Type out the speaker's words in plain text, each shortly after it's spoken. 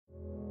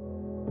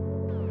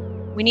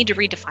we need to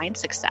redefine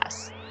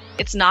success.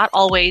 It's not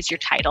always your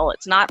title.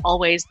 It's not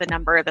always the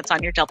number that's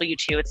on your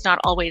W-2. It's not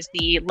always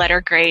the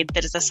letter grade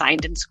that is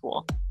assigned in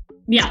school.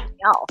 Yeah. Something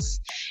else.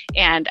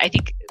 And I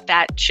think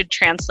that should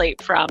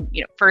translate from,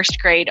 first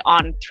grade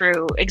on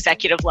through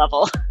executive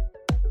level.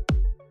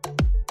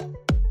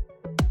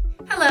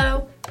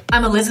 Hello,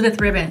 I'm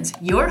Elizabeth Ribbons,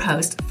 your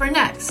host for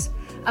Next,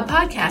 a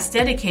podcast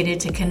dedicated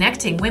to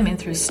connecting women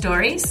through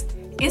stories,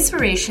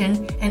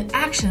 inspiration, and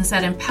actions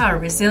that empower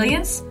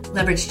resilience,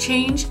 leverage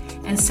change,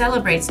 and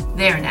celebrates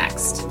their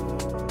next.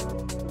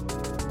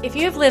 If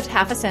you have lived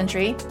half a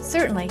century,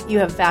 certainly you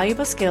have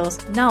valuable skills,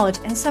 knowledge,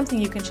 and something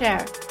you can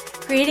share.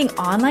 Creating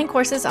online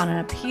courses on an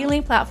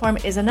appealing platform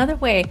is another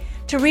way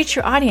to reach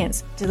your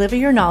audience, deliver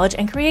your knowledge,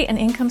 and create an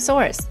income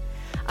source.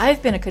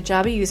 I've been a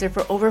Kajabi user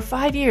for over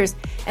 5 years,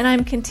 and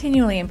I'm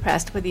continually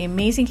impressed with the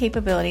amazing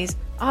capabilities,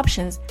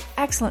 options,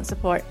 excellent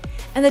support,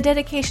 and the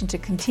dedication to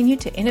continue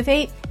to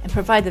innovate and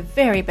provide the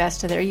very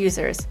best to their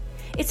users.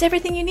 It's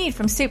everything you need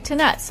from soup to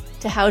nuts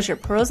to house your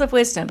pearls of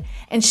wisdom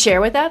and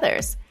share with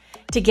others.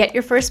 To get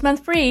your first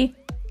month free,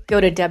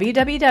 go to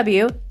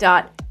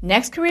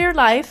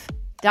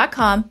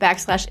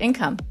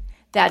www.nextcareerlife.com/income.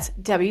 That's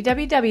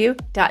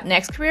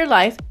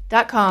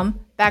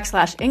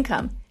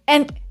www.nextcareerlife.com/income.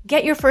 And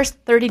get your first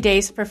 30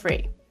 days for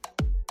free.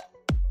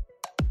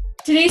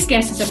 Today's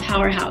guest is a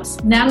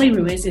powerhouse. Natalie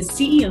Ruiz is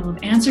CEO of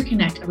Answer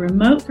Connect, a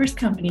remote-first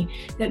company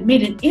that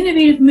made an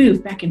innovative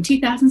move back in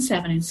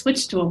 2007 and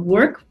switched to a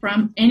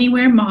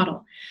work-from-anywhere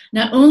model.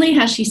 Not only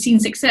has she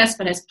seen success,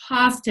 but has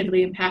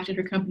positively impacted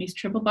her company's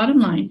triple bottom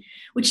line,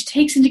 which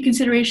takes into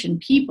consideration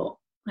people,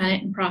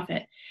 planet, and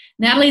profit.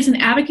 Natalie is an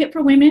advocate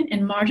for women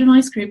and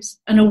marginalized groups,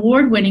 an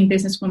award-winning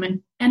businesswoman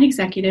and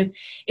executive,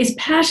 is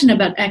passionate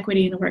about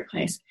equity in the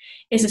workplace,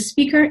 is a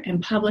speaker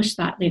and published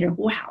thought leader.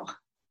 Wow.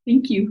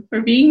 Thank you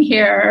for being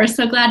here.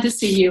 So glad to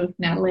see you,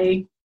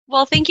 Natalie.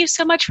 Well, thank you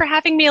so much for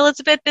having me,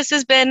 Elizabeth. This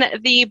has been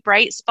the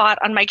bright spot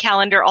on my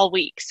calendar all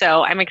week,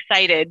 so I'm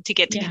excited to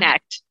get to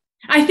connect.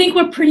 I think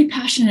we're pretty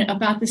passionate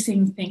about the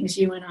same things,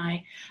 you and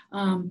I.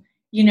 And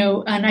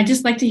I'd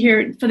just like to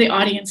hear, for the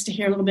audience, to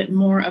hear a little bit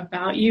more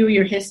about you,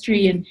 your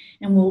history, and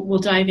we'll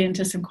dive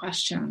into some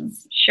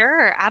questions.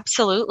 Sure,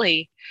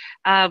 absolutely.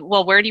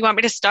 Well, where do you want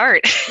me to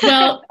start?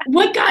 Well,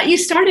 what got you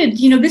started?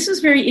 This was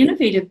very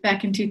innovative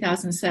back in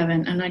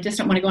 2007, and I just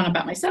don't want to go on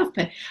about myself,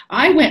 but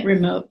I went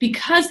remote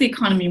because the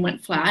economy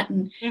went flat,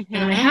 and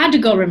I had to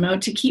go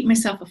remote to keep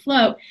myself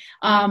afloat.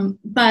 And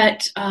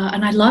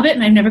I love it,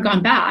 and I've never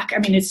gone back. I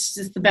mean, it's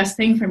just the best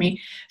thing for me.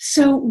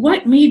 So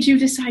what made you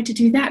decide to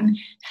do that? And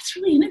that's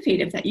really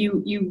innovative that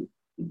you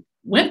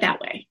went that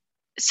way.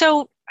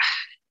 So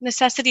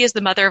necessity is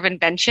the mother of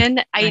invention.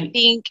 Right. I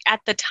think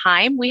at the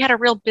time we had a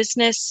real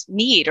business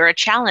need or a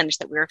challenge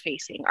that we were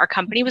facing. Our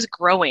company was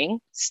growing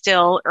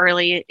still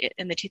early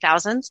in the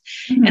 2000s,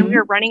 and we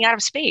were running out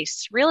of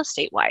space real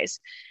estate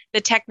wise.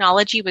 The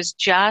technology was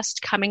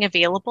just coming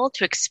available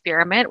to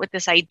experiment with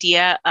this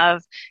idea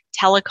of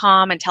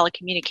telecom and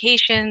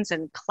telecommunications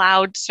and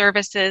cloud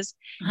services.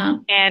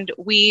 And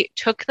we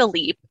took the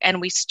leap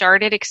and we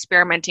started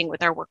experimenting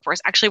with our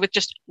workforce, actually with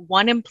just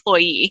one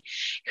employee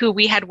who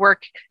we had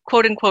worked,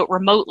 quote unquote,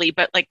 remotely,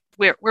 but like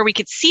where we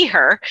could see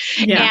her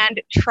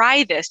and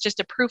try this,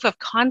 just a proof of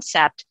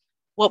concept.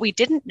 What we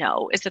didn't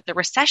know is that the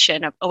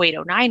recession of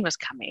 08-09 was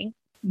coming.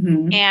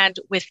 And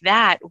with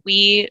that,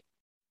 we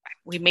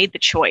made the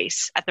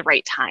choice at the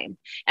right time.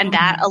 And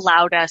that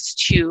allowed us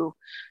to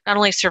not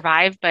only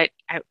survive, but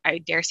I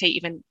dare say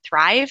even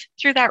thrive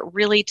through that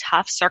really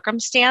tough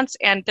circumstance.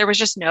 And there was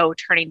just no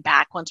turning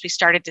back once we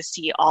started to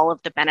see all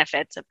of the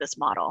benefits of this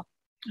model.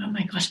 Oh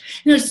my gosh.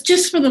 It's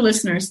just for the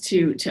listeners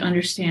to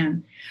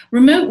understand.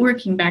 Remote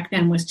working back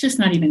then was just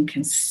not even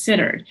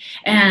considered.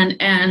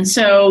 And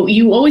so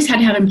you always had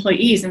to have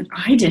employees, and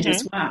I did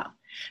as well.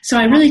 So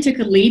I really took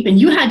a leap, and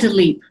you had to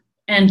leap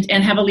and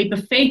have a leap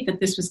of faith that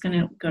this was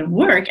going to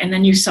work. And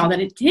then you saw that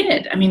it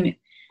did. I mean,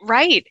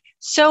 right.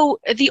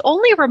 So the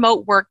only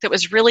remote work that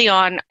was really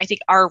on, I think,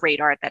 our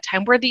radar at that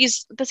time were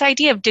this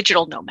idea of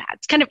digital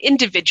nomads, kind of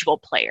individual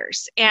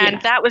players. And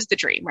that was the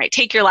dream, right?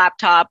 Take your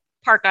laptop,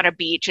 park on a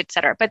beach, et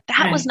cetera. But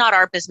that was not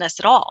our business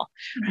at all.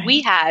 Right.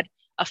 We had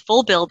a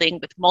full building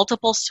with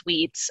multiple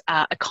suites,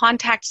 a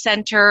contact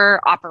center,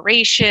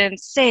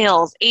 operations,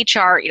 sales,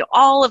 HR,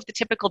 all of the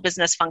typical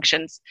business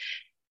functions.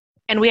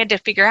 And we had to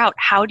figure out,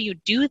 how do you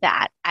do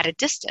that at a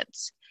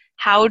distance?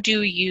 How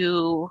do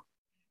you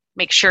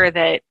make sure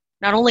that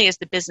not only is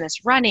the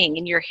business running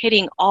and you're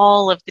hitting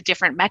all of the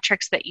different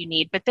metrics that you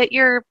need, but that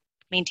you're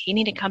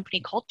maintaining a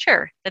company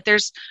culture, that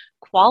there's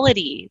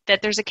quality,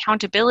 that there's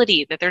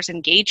accountability, that there's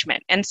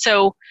engagement. And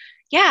so,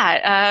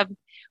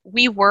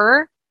 we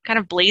were kind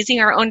of blazing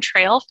our own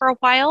trail for a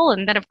while.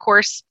 And then, of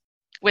course,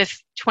 with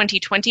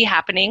 2020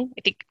 happening,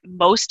 I think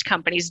most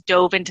companies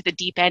dove into the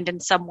deep end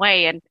in some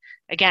way. And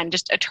again,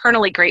 just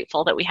eternally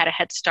grateful that we had a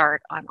head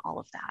start on all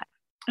of that.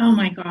 Oh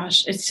my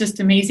gosh, it's just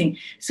amazing.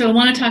 So I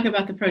want to talk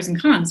about the pros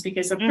and cons,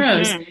 because the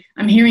pros,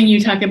 I'm hearing you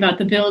talk about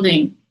the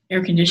building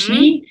air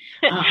conditioning,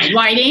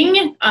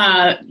 lighting,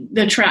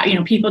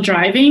 people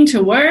driving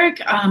to work,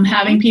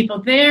 having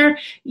people there,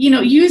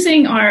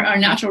 using our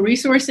natural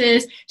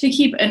resources to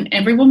keep, and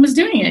everyone was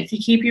doing it to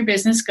keep your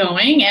business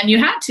going, and you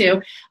had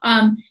to.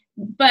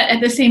 But at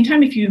the same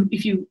time, if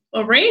you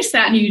erase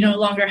that and you no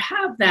longer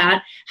have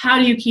that, how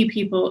do you keep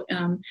people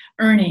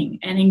earning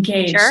and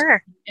engaged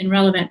and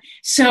relevant?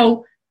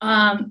 So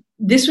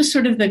this was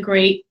sort of the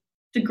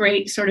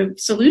great sort of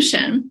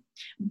solution.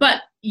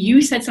 But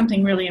you said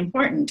something really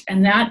important,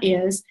 and that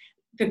is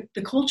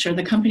the culture,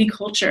 the company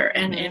culture,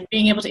 and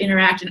being able to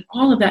interact and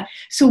all of that.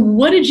 So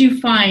what did you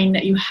find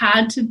that you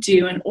had to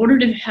do in order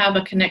to have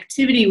a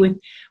connectivity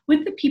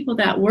with the people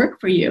that work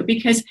for you?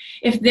 Because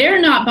if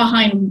they're not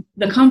behind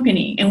the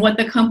company and what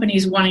the company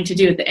is wanting to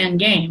do at the end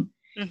game,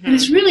 then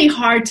it's really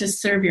hard to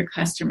serve your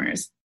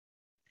customers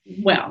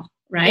well,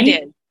 right?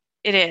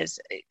 It is.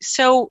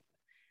 So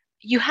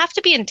you have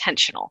to be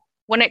intentional.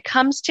 When it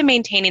comes to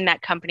maintaining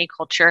that company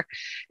culture,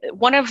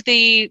 one of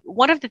the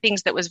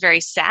things that was very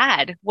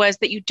sad was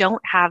that you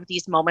don't have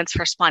these moments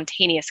for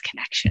spontaneous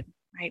connection,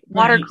 right?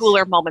 Water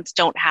cooler moments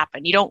don't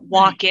happen. You don't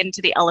walk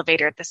into the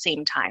elevator at the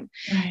same time.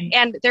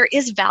 And there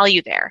is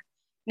value there.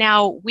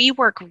 Now, we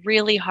work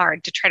really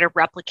hard to try to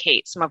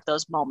replicate some of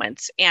those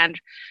moments and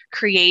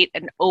create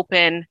an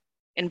open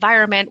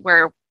environment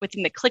where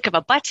within the click of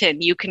a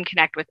button, you can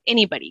connect with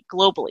anybody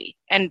globally.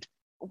 And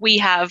we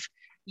have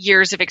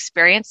years of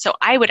experience. So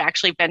I would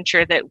actually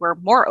venture that we're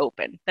more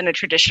open than a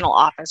traditional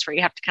office where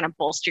you have to kind of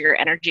bolster your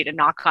energy to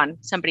knock on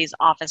somebody's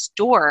office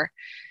door.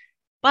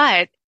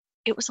 But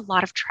it was a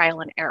lot of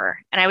trial and error.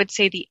 And I would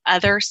say the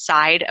other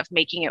side of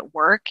making it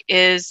work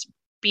is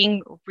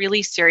being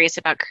really serious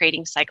about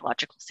creating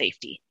psychological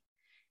safety.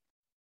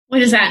 What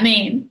does that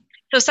mean?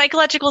 So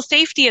psychological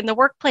safety in the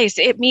workplace,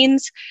 it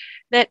means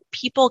that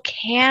people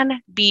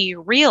can be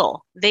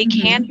real. They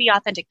can be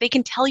authentic. They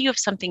can tell you if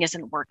something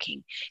isn't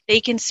working.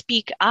 They can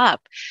speak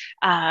up.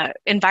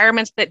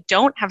 Environments that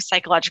don't have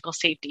psychological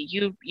safety,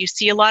 you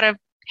see a lot of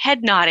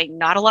head nodding,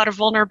 not a lot of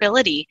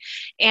vulnerability.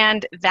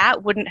 And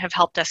that wouldn't have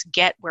helped us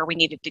get where we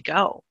needed to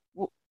go.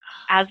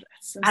 As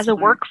a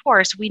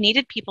workforce, we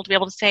needed people to be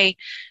able to say,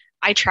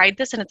 I tried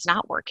this and it's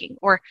not working.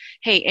 Or,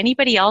 hey,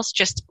 anybody else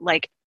just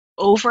like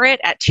over it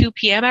at 2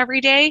 p.m.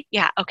 every day?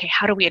 Yeah, okay,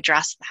 how do we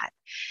address that?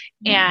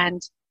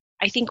 And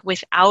I think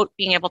without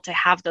being able to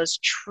have those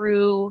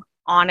true,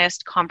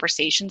 honest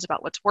conversations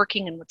about what's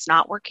working and what's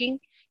not working,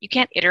 you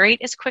can't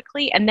iterate as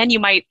quickly. And then you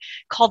might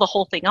call the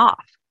whole thing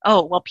off.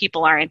 Oh, well,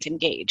 people aren't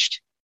engaged.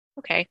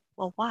 Okay,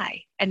 well,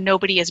 why? And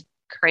nobody is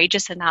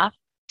courageous enough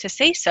to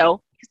say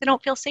so because they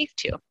don't feel safe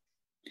to.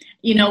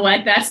 You know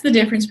what? That's the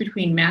difference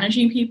between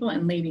managing people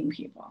and leading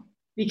people.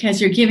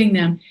 Because you're giving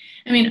them,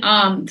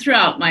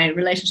 throughout my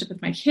relationship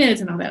with my kids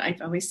and all that,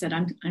 I've always said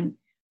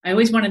I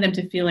always wanted them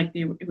to feel like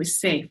it was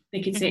safe.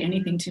 They could say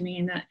anything to me,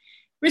 and that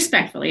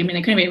respectfully.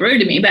 They couldn't be rude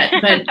to me, but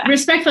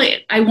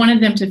respectfully, I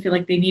wanted them to feel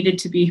like they needed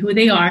to be who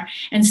they are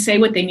and say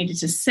what they needed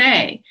to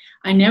say.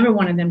 I never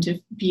wanted them to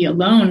be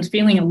alone,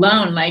 feeling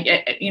alone,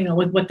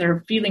 with what their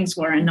feelings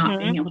were and not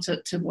being able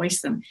to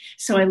voice them.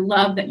 So I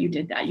love that you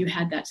did that. You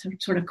had that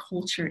sort of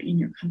culture in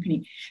your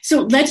company.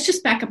 So let's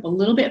just back up a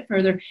little bit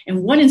further.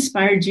 And what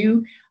inspired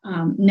you,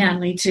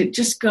 Natalie, to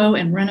just go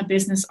and run a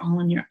business all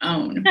on your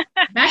own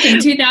back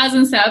in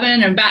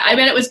 2007? I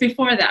bet it was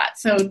before that.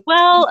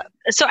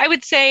 So I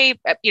would say,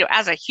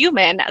 as a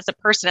human, as a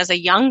person, as a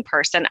young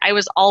person, I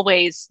was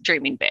always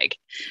dreaming big.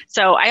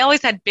 So I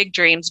always had big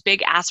dreams,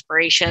 big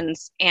aspirations.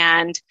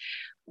 And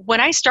when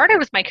I started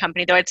with my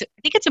company, though, I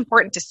think it's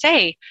important to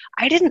say,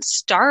 I didn't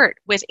start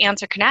with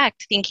Answer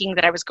Connect thinking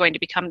that I was going to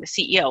become the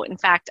CEO. In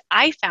fact,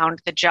 I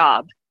found the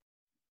job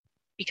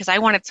because I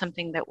wanted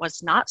something that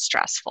was not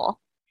stressful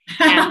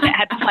and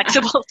had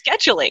flexible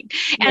scheduling.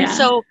 And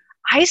so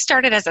I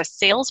started as a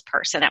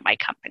salesperson at my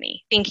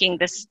company thinking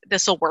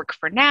this will work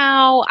for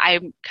now.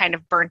 I'm kind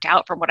of burnt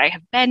out from what I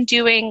have been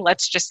doing.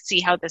 Let's just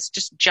see how this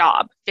just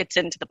job fits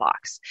into the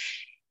box.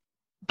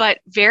 But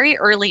very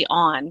early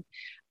on,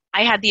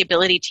 I had the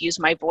ability to use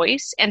my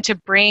voice and to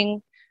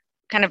bring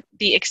kind of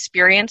the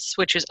experience,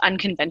 which was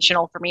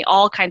unconventional for me,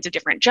 all kinds of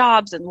different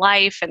jobs and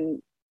life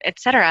and et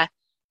cetera,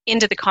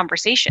 into the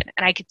conversation.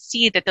 And I could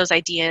see that those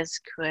ideas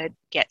could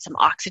get some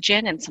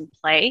oxygen and some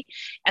play.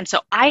 And so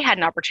I had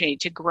an opportunity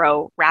to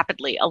grow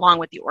rapidly along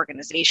with the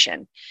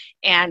organization.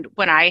 And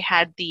when I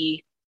had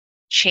the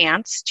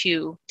chance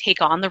to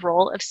take on the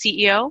role of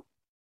CEO,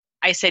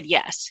 I said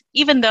yes,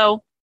 even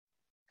though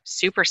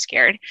super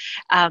scared.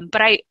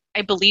 But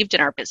I believed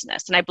in our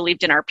business and I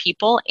believed in our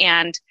people.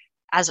 And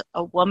as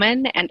a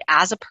woman and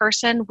as a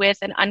person with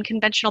an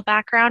unconventional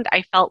background,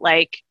 I felt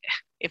like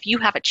if you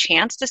have a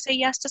chance to say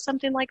yes to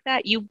something like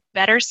that, you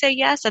better say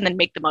yes and then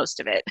make the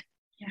most of it.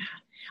 Yeah.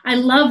 I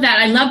love that.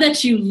 I love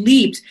that you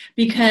leaped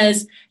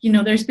because,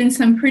 there's been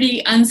some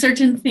pretty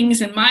uncertain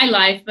things in my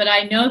life, but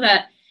I know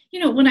that,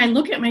 when I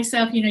look at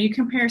myself, you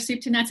compare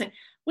soup to nuts,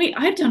 wait,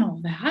 I've done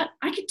all that.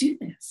 I could do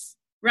this.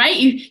 right?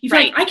 You feel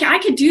Right. like I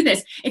could do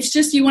this. It's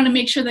just you want to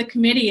make sure the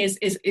committee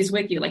is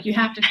with you. Like you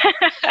have to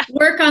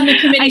work on the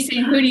committee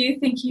saying, who do you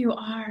think you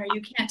are?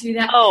 You can't do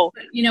that. Oh,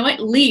 But you know what?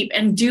 Leap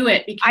and do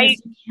it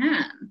because you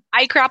can.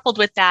 I grappled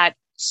with that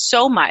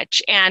so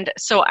much. And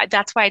so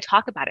that's why I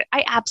talk about it.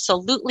 I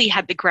absolutely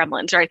had the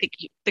gremlins, or I think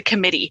the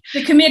committee.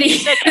 The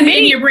committee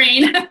in your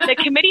brain. The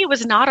committee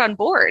was not on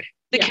board.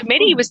 The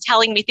committee was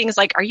telling me things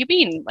like, are you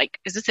being like,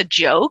 is this a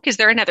joke? Is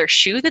there another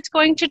shoe that's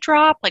going to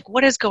drop? Like,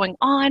 what is going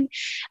on?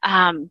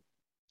 And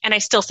I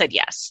still said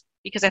yes,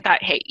 because I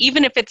thought, hey,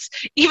 even if it's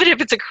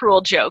a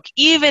cruel joke,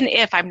 even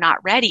if I'm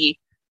not ready,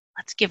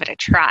 let's give it a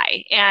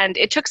try. And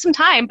it took some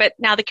time, but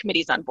now the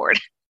committee's on board.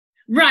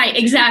 Right,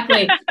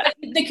 exactly.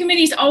 The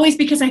committee's always,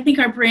 because I think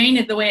our brain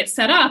is the way it's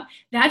set up,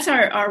 that's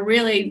our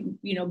really,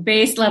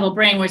 base level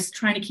brain was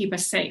trying to keep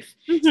us safe.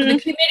 Mm-hmm. So the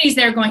committee's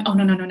there going, oh,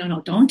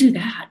 no, don't do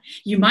that.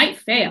 You might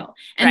fail.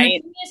 And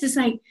right. The thing is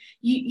like,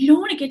 you don't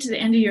want to get to the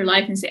end of your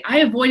life and say, I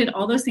avoided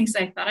all those things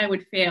that I thought I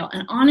would fail.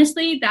 And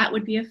honestly, that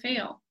would be a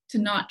fail to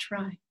not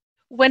try.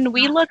 When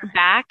we look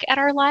back at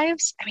our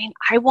lives, I mean,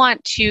 I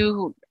want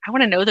to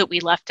know that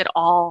we left it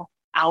all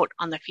out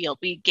on the field.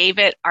 We gave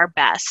it our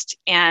best.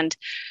 And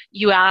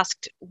you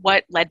asked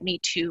what led me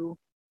to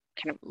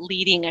kind of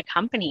leading a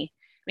company.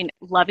 I mean,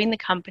 loving the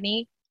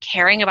company,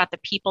 caring about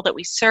the people that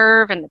we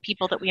serve and the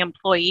people that we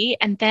employ,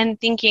 and then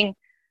thinking,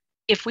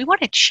 if we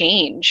want to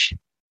change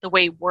the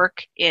way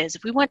work is,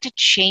 if we want to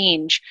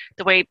change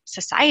the way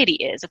society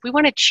is, if we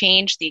want to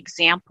change the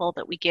example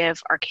that we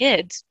give our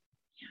kids,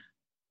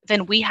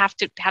 then we have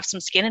to have some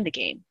skin in the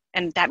game.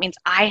 And that means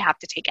I have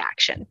to take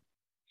action.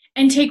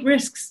 And take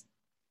risks.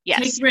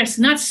 Yes. Take risks,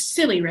 not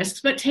silly risks,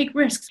 but take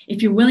risks.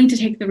 If you're willing to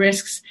take the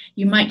risks,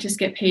 you might just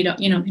get paid off.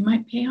 They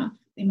might pay off.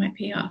 They might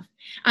pay off.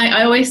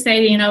 I always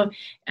say,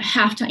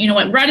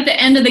 halftime, right at the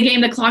end of the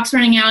game, the clock's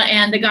running out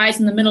and the guy's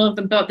in the middle of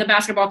the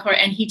basketball court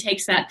and he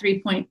takes that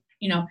 3-point,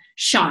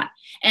 shot.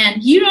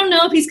 And you don't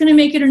know if he's going to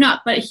make it or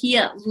not, but he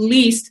at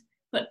least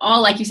put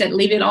all, like you said,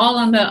 leave it all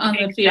on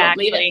the field,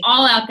 leave it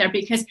all out there,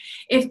 because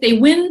if they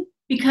win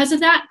because of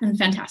that, then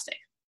fantastic.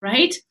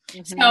 Right?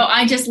 Mm-hmm. So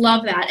I just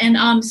love that.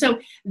 And so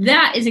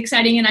that is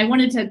exciting. And I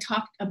wanted to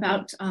talk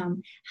about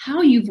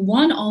how you've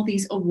won all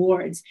these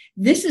awards.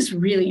 This is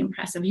really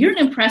impressive. You're an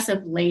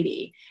impressive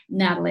lady,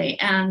 Natalie.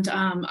 And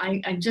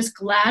I'm just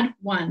glad,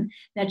 one,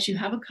 that you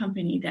have a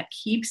company that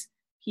keeps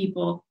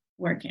people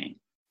working,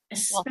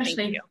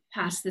 especially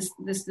past this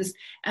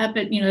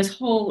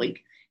whole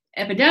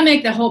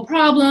epidemic, the whole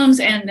problems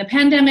and the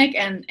pandemic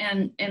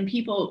and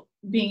people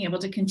being able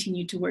to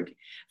continue to work.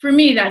 For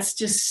me, that's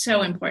just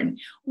so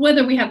important.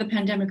 Whether we have the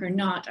pandemic or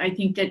not, I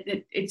think that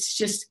it's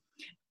just,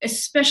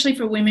 especially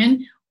for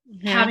women,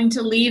 having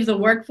to leave the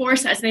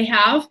workforce as they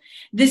have,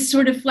 this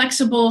sort of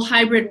flexible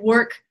hybrid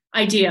work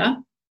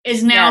idea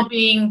is now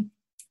being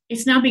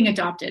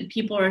adopted.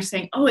 People are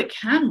saying, oh, it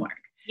can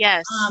work.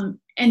 Yes.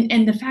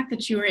 And the fact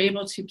that you were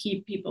able to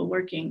keep people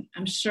working,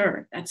 I'm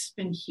sure that's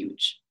been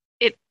huge.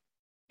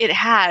 It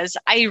has.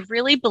 I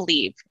really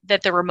believe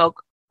that the remote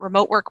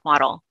work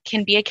model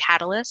can be a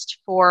catalyst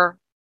for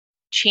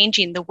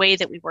changing the way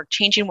that we work,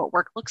 changing what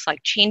work looks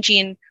like,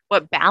 changing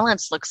what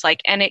balance looks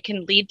like, and it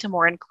can lead to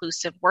more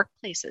inclusive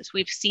workplaces.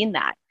 We've seen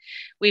that.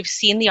 We've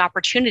seen the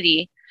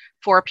opportunity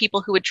for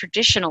people who would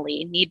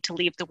traditionally need to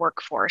leave the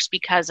workforce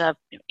because of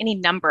any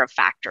number of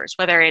factors,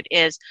 whether it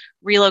is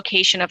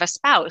relocation of a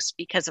spouse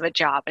because of a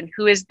job and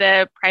who is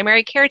the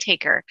primary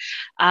caretaker,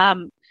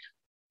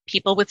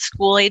 people with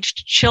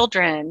school-aged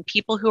children,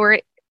 people who are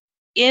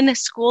in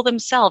school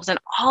themselves, and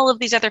all of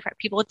these other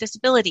people with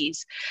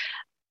disabilities.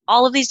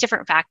 All of these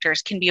different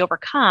factors can be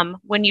overcome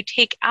when you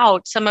take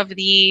out some of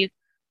the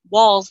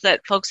walls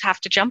that folks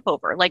have to jump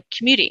over, like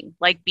commuting,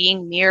 like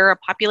being near a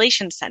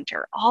population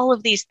center, all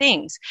of these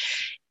things.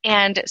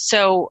 And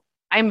so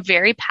I'm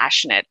very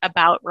passionate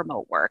about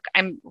remote work.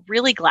 I'm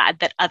really glad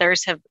that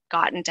others have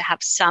gotten to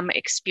have some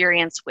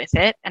experience with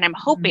it. And I'm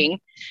hoping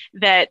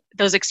that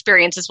those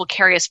experiences will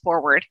carry us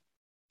forward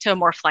to a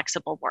more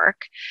flexible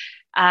work.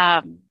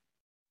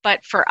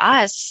 But for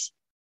us,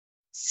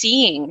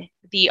 seeing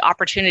the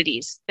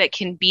opportunities that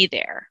can be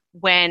there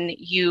when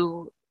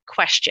you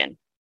question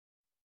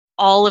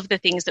all of the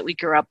things that we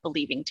grew up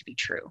believing to be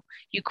true.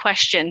 You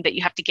question that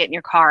you have to get in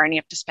your car and you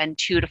have to spend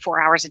 2 to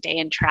 4 hours a day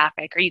in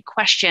traffic, or you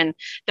question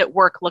that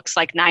work looks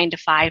like 9 to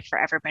 5 for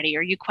everybody,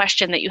 or you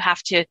question that you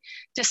have to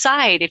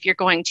decide if you're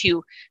going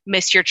to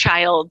miss your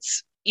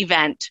child's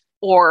event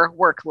or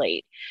work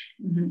late.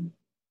 Mm-hmm.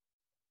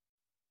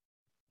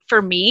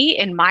 For me,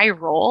 in my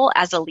role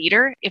as a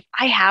leader, if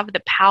I have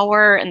the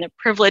power and the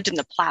privilege and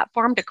the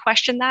platform to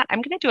question that,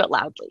 I'm going to do it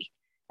loudly.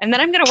 And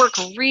then I'm going to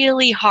work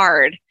really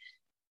hard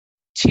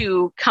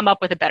to come up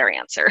with a better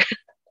answer.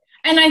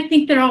 And I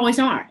think there always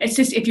are. It's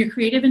just, if you're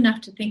creative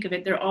enough to think of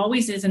it, there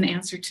always is an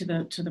answer to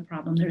the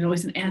problem. There's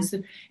always an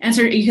answer.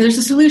 There's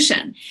a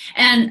solution.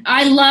 And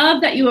I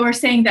love that you were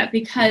saying that,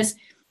 because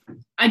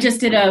I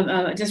just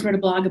wrote a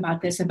blog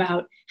about this,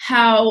 about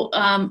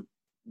how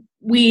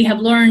we have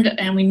learned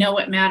and we know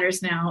what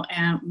matters now,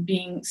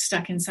 being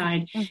stuck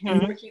inside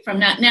and working from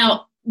that.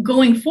 Now,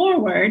 going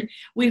forward,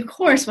 we of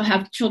course will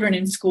have children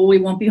in school. We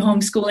won't be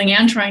homeschooling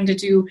and trying to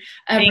do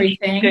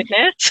everything. Thank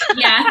goodness.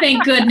 Yeah,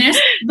 thank goodness.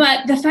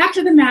 But the fact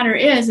of the matter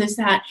is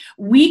that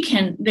we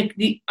can,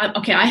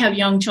 okay, I have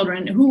young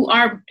children who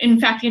are in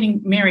fact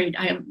getting married.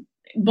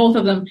 Both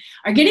of them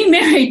are getting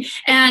married,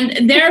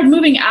 and they're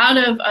moving out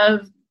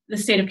of the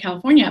state of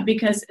California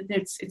because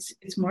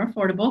it's more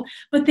affordable,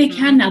 but they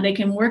can now. They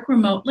can work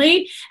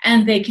remotely,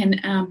 and they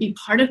can be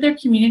part of their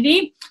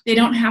community. They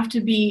don't have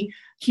to be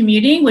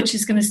commuting, which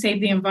is going to save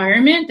the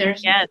environment.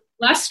 There's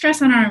less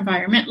stress on our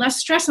environment, less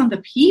stress on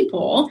the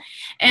people,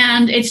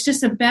 and it's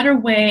just a better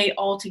way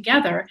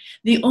altogether.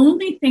 The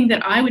only thing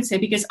that I would say,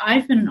 because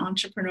I've been an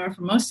entrepreneur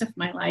for most of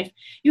my life,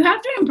 you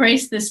have to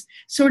embrace this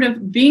sort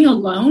of being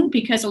alone,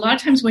 because a lot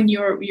of times when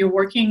you're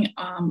working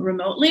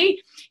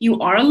remotely, you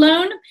are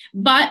alone,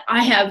 but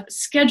I have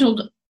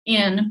scheduled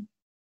in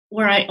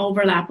where I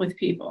overlap with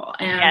people,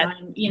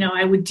 and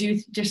I would do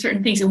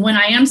certain things. And when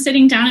I am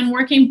sitting down and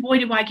working, boy,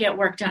 do I get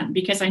work done,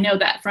 because I know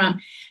that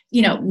from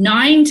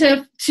 9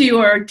 to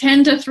 2 or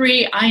 10 to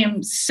 3, I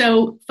am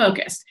so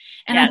focused,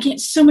 and I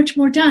get so much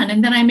more done.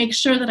 And then I make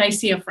sure that I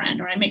see a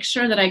friend, or I make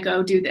sure that I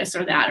go do this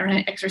or that, or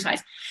I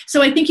exercise.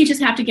 So I think you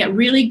just have to get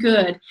really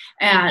good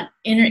at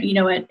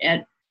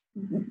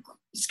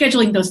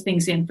scheduling those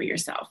things in for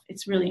yourself.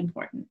 It's really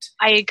important.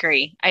 I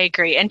agree.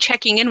 And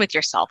checking in with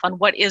yourself on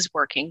what is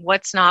working,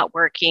 what's not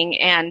working,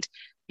 and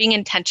being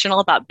intentional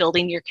about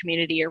building your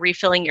community or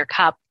refilling your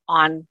cup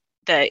on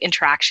the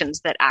interactions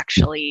that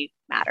actually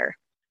matter.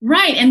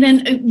 Right. And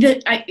then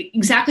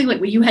exactly like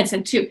what you had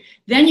said too,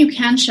 then you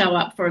can show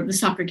up for the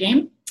soccer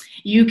game.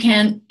 You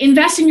can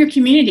invest in your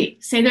community.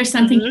 Say there's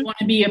something you want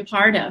to be a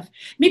part of.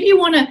 Maybe you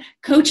want to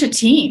coach a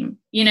team,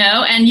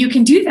 and you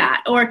can do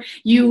that. Or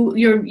you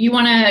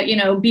want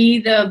to, be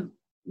the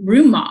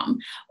room mom.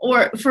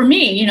 Or for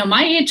me,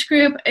 my age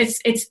group,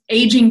 it's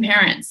aging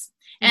parents.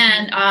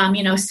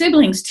 And,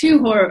 siblings too,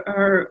 who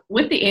are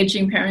with the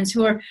aging parents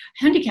who are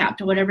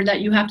handicapped or whatever,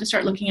 that you have to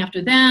start looking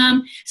after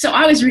them. So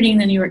I was reading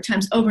the New York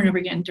Times over and over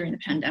again during the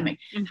pandemic.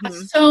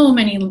 So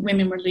many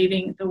women were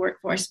leaving the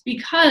workforce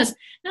because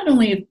not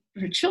only of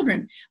her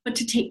children, but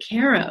to take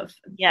care of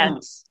them.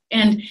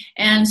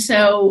 And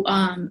so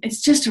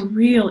it's just a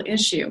real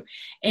issue.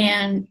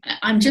 And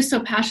I'm just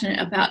so passionate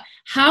about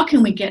how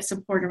can we get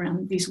support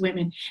around these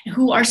women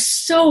who are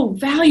so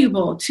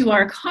valuable to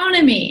our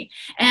economy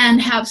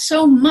and have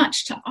so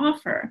much to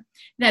offer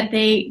that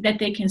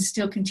they can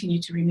still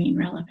continue to remain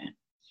relevant.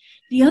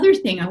 The other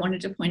thing I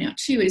wanted to point out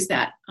too is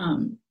that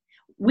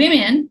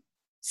women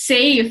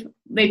save,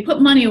 they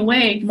put money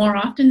away more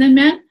often than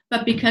men,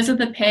 but because of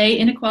the pay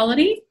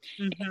inequality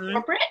in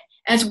corporate,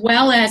 as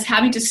well as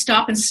having to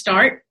stop and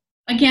start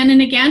again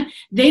and again,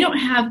 they don't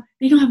have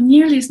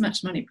nearly as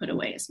much money put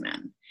away as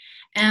men.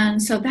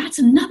 And so that's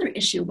another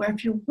issue where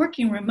if you're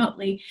working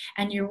remotely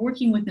and you're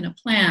working within a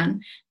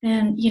plan,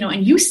 then,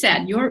 and you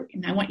said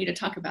and I want you to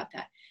talk about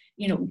that,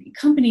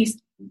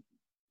 companies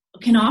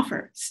can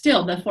offer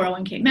still the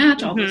 401k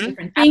match, all those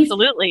different things.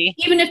 Absolutely.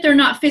 Even if they're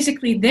not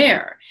physically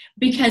there,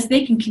 because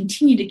they can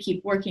continue to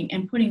keep working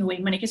and putting away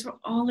money, because we're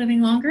all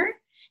living longer.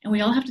 And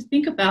we all have to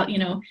think about,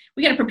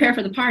 we got to prepare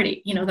for the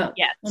party,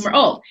 when we're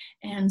old.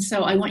 And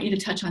so I want you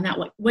to touch on that,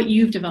 what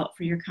you've developed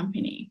for your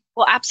company.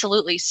 Well,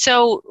 absolutely.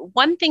 So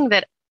one thing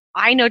that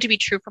I know to be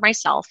true for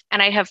myself,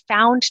 and I have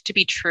found to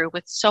be true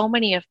with so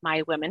many of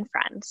my women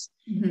friends,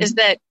 is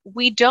that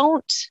we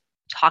don't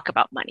talk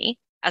about money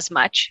as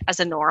much as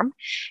a norm.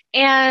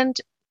 And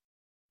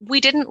we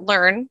didn't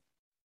learn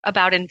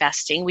about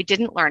investing. We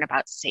didn't learn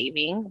about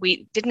saving.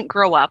 We didn't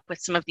grow up with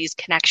some of these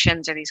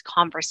connections or these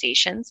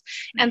conversations.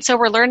 And so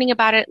we're learning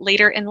about it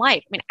later in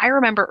life. I mean, I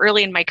remember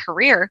early in my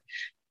career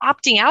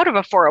opting out of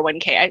a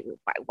 401k.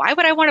 Why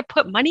would I want to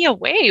put money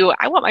away?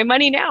 I want my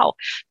money now,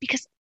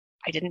 because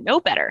I didn't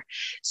know better.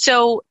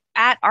 So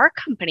at our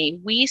company,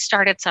 we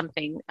started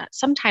something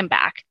some time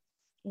back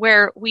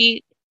where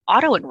we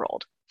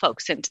auto-enrolled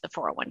folks into the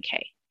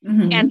 401k.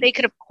 And they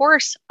could, of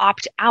course,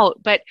 opt out,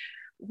 but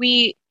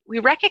we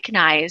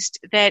recognized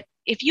that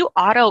if you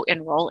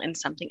auto-enroll in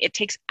something, it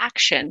takes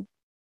action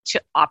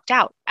to opt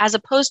out, as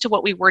opposed to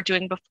what we were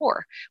doing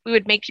before. We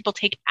would make people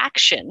take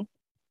action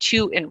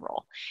to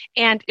enroll.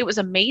 And it was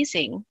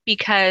amazing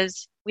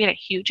because we had a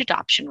huge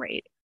adoption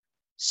rate,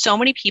 so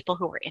many people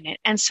who were in it,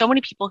 and so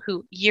many people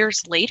who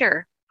years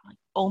later, like,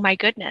 oh my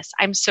goodness,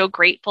 I'm so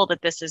grateful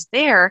that this is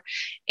there.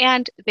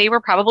 And they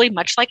were probably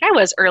much like I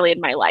was early in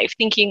my life,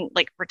 thinking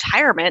like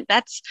retirement,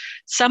 that's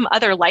some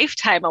other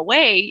lifetime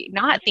away,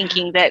 not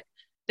thinking that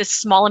this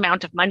small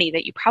amount of money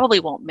that you probably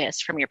won't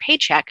miss from your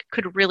paycheck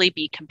could really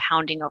be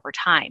compounding over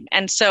time.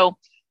 And so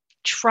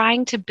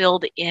trying to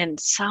build in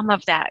some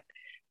of that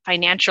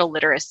financial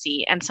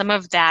literacy and some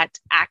of that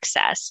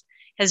access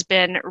has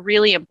been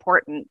really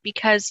important,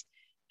 because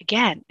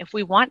again, if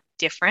we want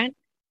different,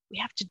 we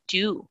have to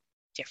do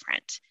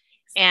different.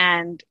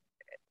 And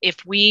if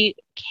we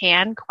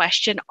can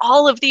question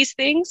all of these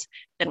things,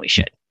 then we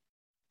should.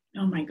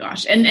 Oh my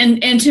gosh.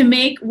 And to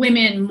make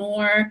women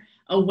more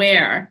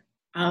aware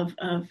of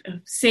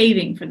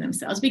saving for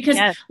themselves, because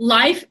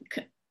life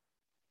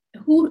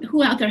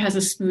who out there has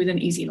a smooth and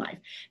easy life?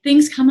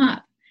 Things come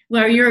up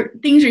where you're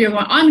going,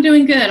 I'm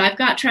doing good. I've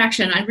got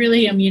traction. I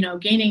really am,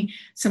 gaining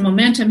some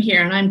momentum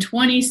here. And I'm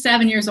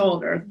 27 years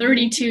old or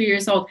 32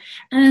 years old.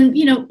 And,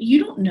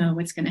 you don't know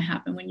what's going to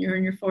happen when you're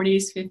in your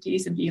 40s,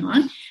 50s and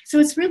beyond. So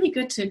it's really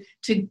good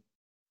to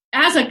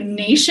as a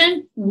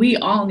nation, we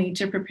all need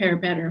to prepare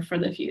better for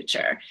the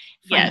future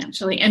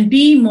financially and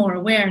be more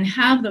aware and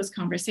have those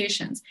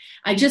conversations.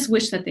 I just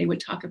wish that they would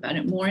talk about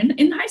it more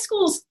in high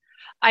schools.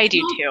 I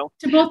do too.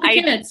 To both the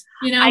kids,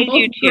 I both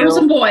do too. Girls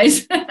and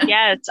boys.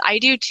 Yes, I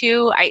do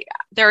too.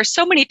 There are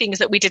so many things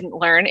that we didn't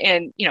learn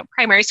in,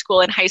 primary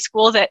school and high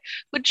school that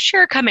would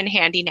sure come in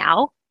handy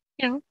now.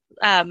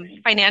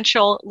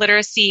 Financial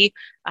literacy,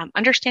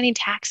 understanding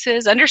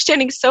taxes,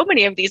 understanding so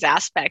many of these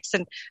aspects.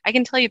 And I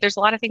can tell you there's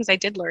a lot of things I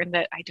did learn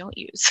that I don't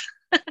use.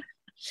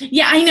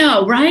 Yeah, I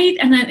know, right?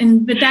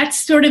 But that's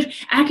sort of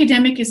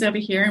academic is over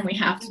here, and we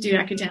have to do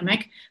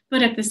academic.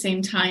 But at the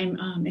same time,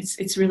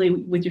 it's really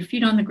with your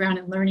feet on the ground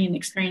and learning and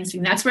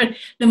experiencing. That's where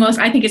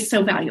I think it's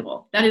so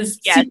valuable. That is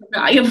super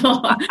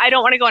valuable. I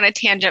don't want to go on a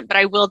tangent, but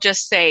I will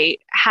just say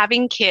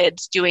having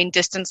kids doing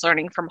distance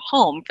learning from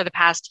home for the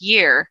past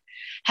year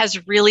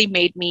has really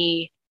made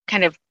me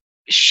kind of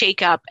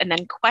shake up and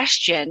then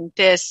question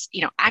this,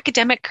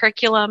 academic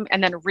curriculum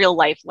and then real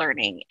life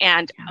learning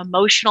and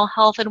emotional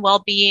health and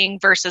well-being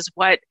versus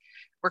what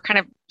we're kind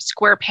of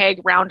square peg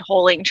round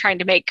holing trying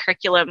to make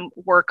curriculum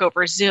work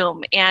over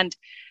Zoom. And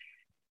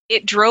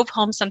it drove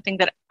home something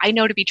that I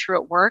know to be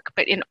true at work,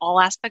 but in all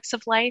aspects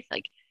of life,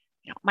 like,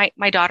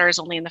 my daughter is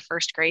only in the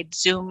first grade.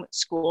 Zoom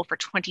school for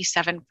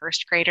 27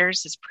 first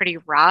graders is pretty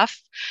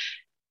rough.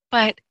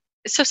 But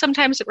so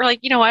sometimes we're like,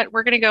 you know what,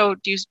 we're going to go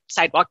do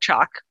sidewalk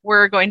chalk.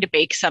 We're going to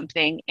bake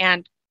something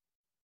and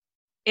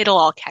it'll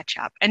all catch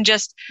up. And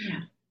just,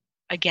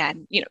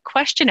 again,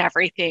 question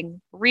everything,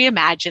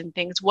 reimagine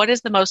things. What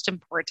is the most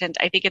important?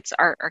 I think it's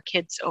our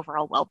kids'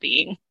 overall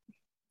well-being.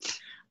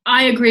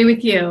 I agree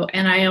with you.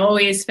 And I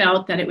always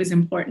felt that it was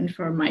important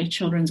for my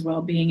children's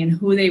well-being and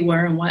who they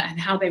were and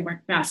how they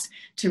worked best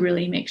to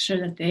really make sure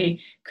that they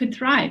could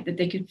thrive, that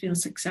they could feel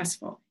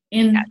successful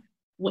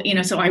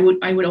so I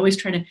would always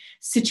try to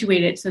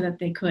situate it so that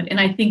they could. And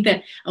I think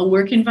that a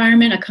work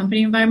environment, a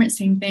company environment,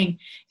 same thing.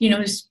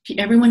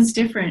 Everyone's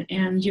different,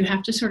 and you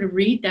have to sort of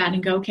read that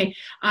and go, okay,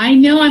 I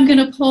know I'm going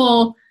to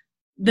pull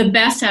the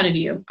best out of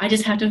you. I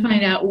just have to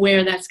find out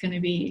where that's going to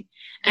be.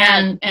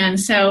 And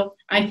so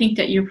I think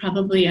that you're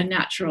probably a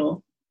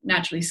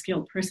naturally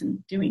skilled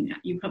person doing that.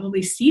 You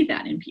probably see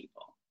that in people.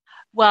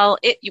 Well,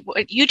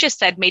 what you just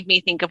said made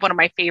me think of one of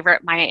my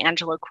favorite Maya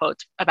Angelou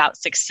quotes about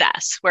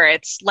success, where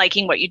it's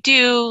liking what you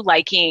do,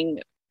 liking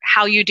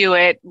how you do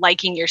it,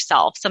 liking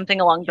yourself,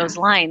 something along those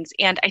lines.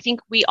 And I think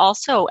we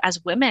also,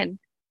 as women,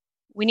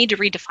 we need to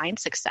redefine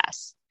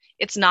success.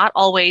 It's not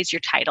always your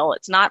title.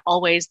 It's not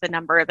always the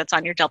number that's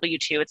on your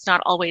W-2. It's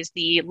not always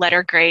the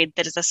letter grade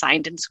that is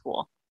assigned in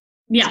school.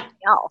 Yeah. Something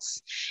else.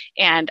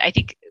 And I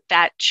think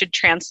that should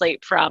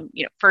translate from,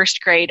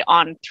 first grade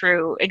on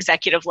through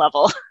executive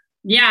level.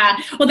 Yeah.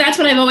 Well, that's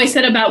what I've always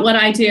said about what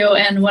I do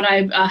and what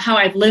how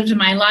I've lived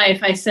my life.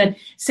 I said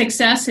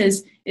success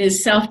is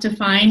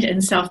self-defined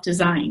and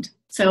self-designed.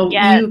 So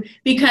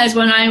because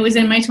when I was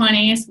in my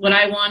 20s, what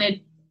I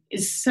wanted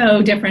is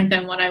so different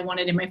than what I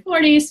wanted in my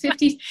 40s,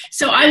 50s.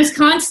 So I was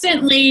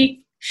constantly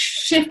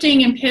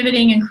shifting and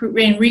pivoting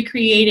and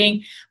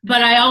recreating,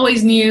 but I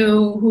always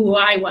knew who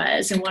I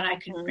was and what I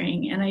could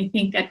bring. And I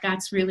think that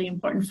that's really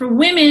important for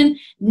women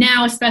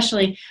now,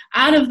 especially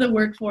out of the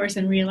workforce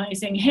and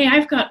realizing, hey,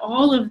 I've got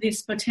all of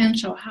this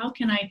potential. How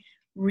can I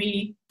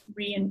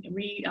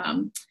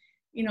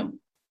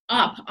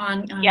up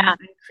on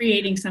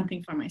creating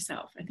something for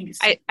myself? I think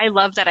I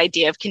love that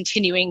idea of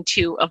continuing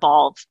to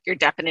evolve your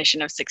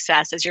definition of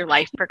success as your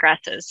life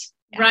progresses.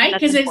 Yeah, right?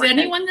 Because is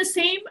anyone the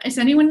same?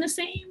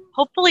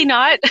 Hopefully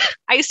not.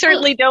 I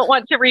certainly don't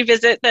want to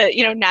revisit the,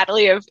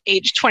 Natalie of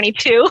age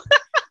 22. Me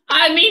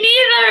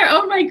neither.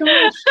 Oh my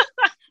gosh.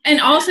 And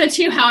also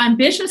too, how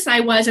ambitious I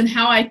was and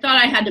how I thought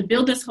I had to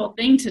build this whole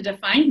thing to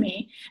define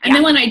me. And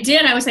then when I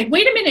did, I was like,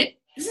 wait a minute,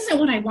 this isn't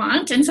what I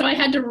want. And so I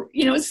had to,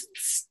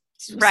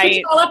 switch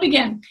it all up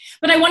again.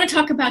 But I want to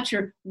talk about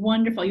you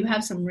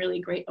have some really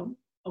great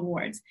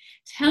awards.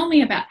 Tell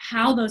me about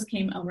how those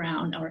came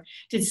around, or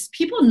did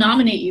people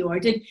nominate you, or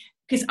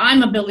because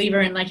I'm a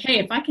believer in hey,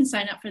 if I can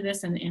sign up for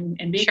this and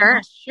be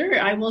sure,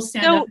 I will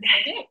stand up and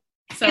say,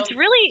 so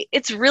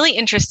it's really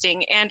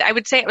interesting. And I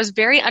would say I was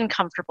very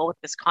uncomfortable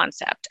with this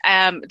concept.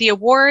 The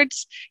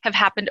awards have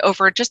happened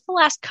over just the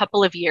last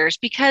couple of years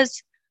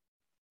because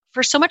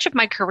for so much of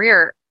my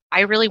career,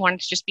 I really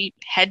wanted to just be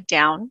head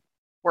down,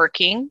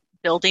 working,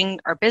 building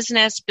our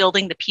business,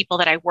 building the people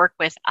that I work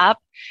with up.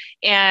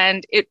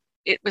 And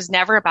it was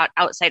never about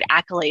outside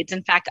accolades.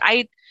 In fact,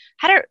 I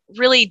had a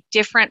really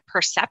different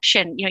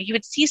perception. You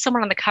would see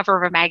someone on the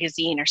cover of a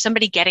magazine or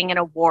somebody getting an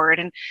award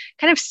and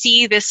kind of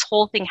see this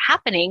whole thing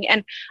happening.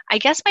 And I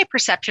guess my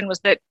perception was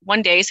that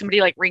one day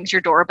somebody rings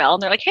your doorbell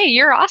and they're like, hey,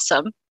 you're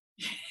awesome.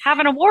 Have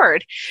an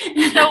award. So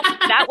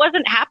that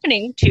wasn't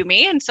happening to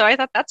me. And so I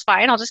thought, that's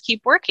fine. I'll just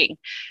keep working.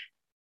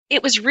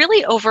 It was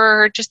really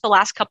over just the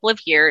last couple of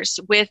years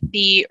with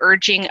the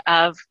urging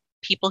of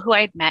people who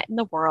I had met in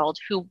the world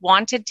who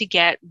wanted to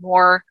get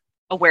more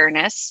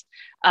awareness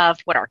of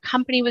what our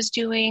company was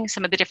doing,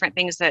 some of the different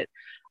things that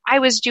I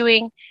was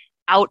doing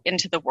out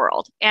into the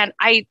world. And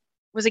I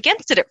was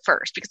against it at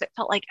first because it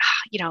felt like,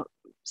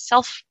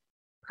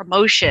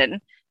 self-promotion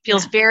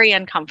feels very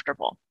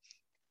uncomfortable.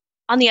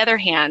 On the other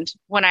hand,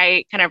 when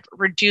I kind of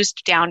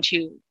reduced down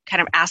to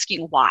kind of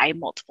asking why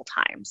multiple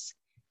times,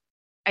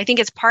 I think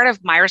it's part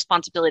of my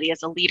responsibility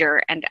as a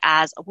leader and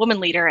as a woman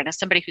leader and as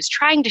somebody who's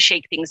trying to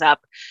shake things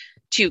up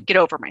to get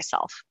over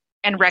myself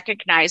and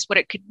recognize what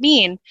it could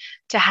mean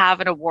to have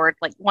an award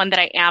like one that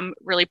I am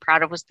really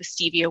proud of was the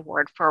Stevie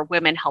Award for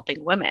Women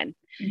Helping Women.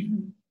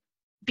 Mm-hmm.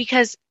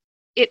 Because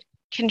it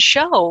can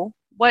show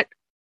what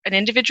an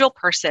individual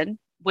person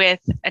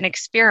with an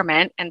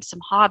experiment and some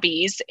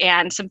hobbies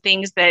and some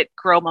things that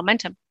grow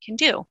momentum can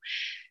do.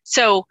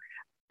 So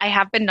I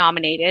have been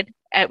nominated.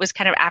 It was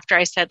kind of after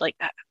I said like,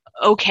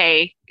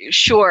 okay,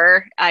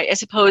 sure, I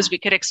suppose we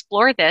could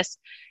explore this.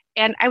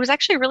 And I was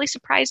actually really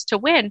surprised to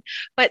win.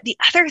 But the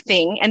other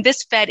thing, and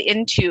this fed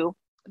into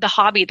the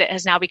hobby that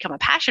has now become a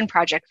passion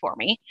project for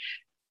me,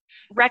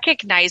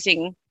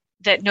 recognizing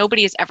that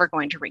nobody is ever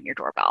going to ring your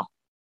doorbell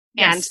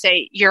and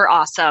say, you're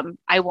awesome.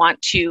 I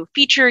want to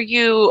feature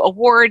you,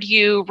 award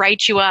you,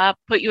 write you up,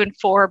 put you in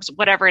Forbes,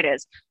 whatever it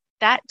is.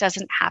 That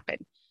doesn't happen.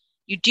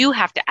 You do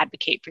have to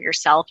advocate for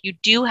yourself. You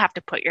do have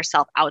to put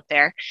yourself out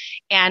there.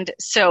 And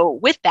so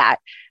with that,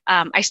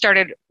 I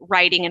started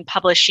writing and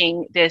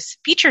publishing this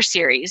feature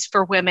series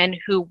for women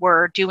who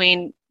were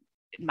doing,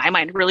 in my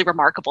mind, really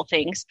remarkable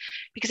things,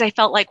 because I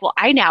felt like, well,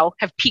 I now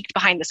have peeked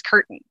behind this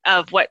curtain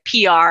of what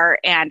PR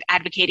and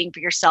advocating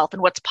for yourself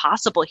and what's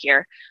possible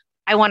here.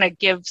 I want to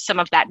give some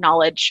of that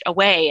knowledge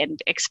away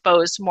and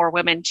expose more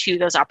women to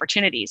those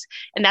opportunities.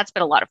 And that's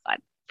been a lot of fun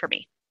for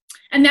me.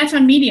 And that's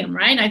on Medium,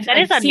 right?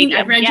 I've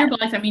Medium, read your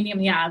blog on Medium.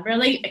 Yeah,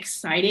 really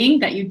exciting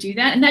that you do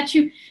that and that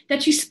you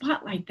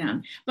spotlight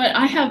them. But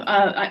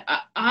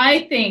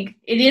I think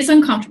it is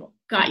uncomfortable.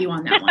 Got you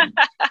on that one.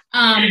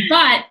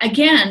 But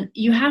again,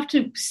 you have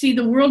to see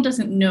the world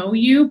doesn't know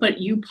you, but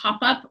you pop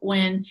up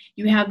when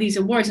you have these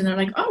awards and they're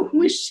like, oh,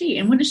 who is she?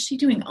 And what is she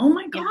doing? Oh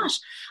my gosh,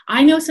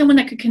 I know someone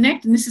that could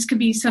connect and could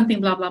be something,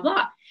 blah, blah,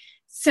 blah.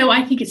 So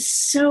I think it's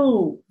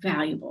so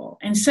valuable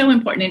and so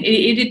important. And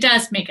it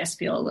does make us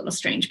feel a little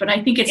strange, but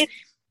I think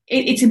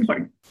it's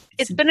important.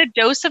 It's been a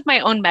dose of my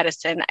own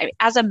medicine.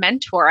 As a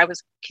mentor, I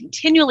was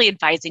continually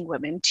advising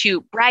women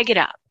to brag it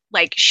up,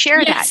 like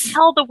share that,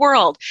 tell the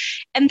world,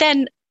 and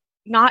then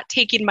not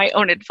taking my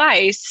own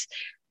advice,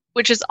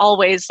 which is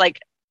always like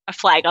a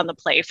flag on the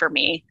play for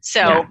me.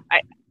 So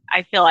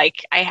I feel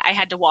like I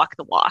had to walk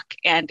the walk,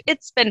 and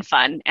it's been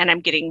fun, and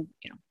I'm getting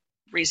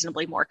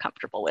reasonably more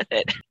comfortable with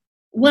it.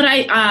 What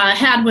I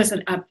had was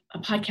a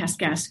podcast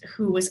guest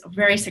who was a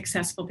very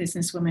successful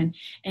businesswoman,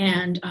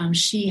 and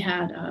she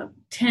had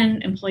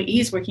 10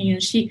 employees working,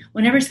 and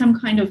whenever some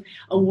kind of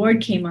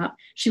award came up,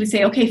 she would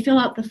say, okay, fill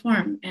out the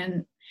form.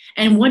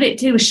 And what it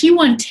did was she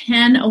won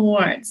 10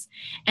 awards.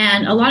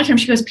 And a lot of times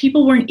she goes,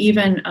 people weren't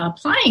even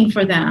applying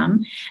for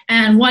them.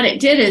 And what it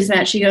did is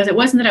that she goes, it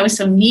wasn't that I was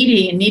so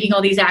needy and needing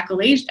all these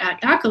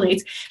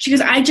accolades. She goes,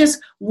 I just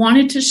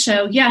wanted to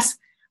show, yes,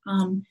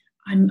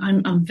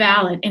 I'm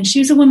valid. And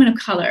she's a woman of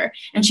color.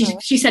 And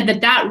she said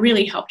that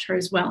really helped her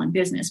as well in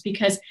business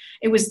because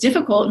it was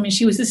difficult. I mean,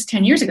 this is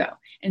 10 years ago.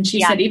 And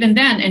she said even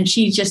then, and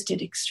she just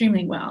did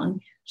extremely well.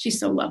 And she's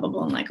so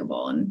lovable and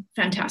likable and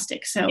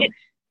fantastic. So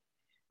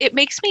it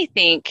makes me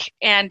think,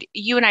 and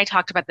you and I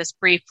talked about this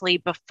briefly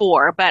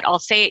before, but I'll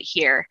say it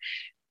here.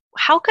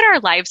 How could our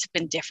lives have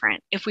been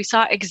different if we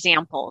saw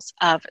examples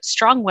of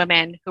strong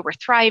women who were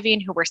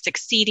thriving, who were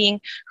succeeding,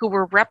 who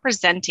were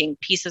representing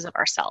pieces of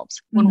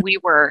ourselves when we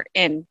were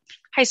in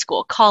high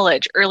school,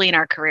 college, early in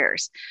our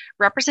careers?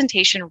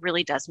 Representation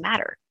really does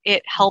matter.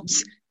 It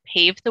helps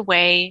pave the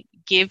way,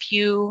 give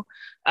you,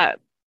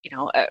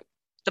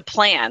 the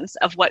plans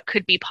of what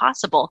could be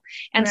possible.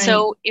 And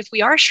so if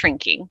we are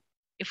shrinking,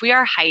 if we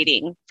are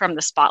hiding from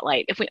the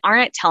spotlight, if we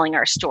aren't telling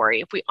our story,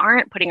 if we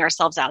aren't putting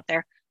ourselves out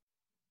there,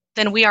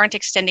 then we aren't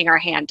extending our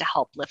hand to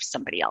help lift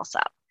somebody else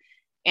up.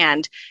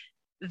 And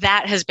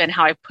that has been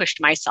how I've pushed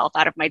myself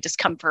out of my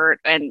discomfort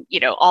and,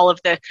 all of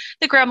the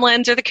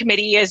gremlins or the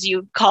committee, as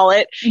you call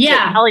it,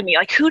 telling me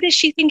like, who does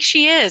she think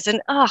she is?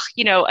 And,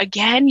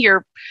 again,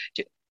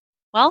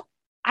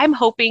 I'm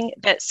hoping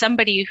that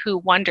somebody who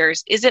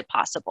wonders, is it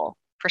possible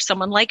for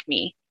someone like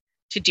me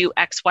to do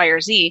X, Y, or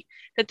Z,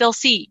 that they'll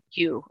see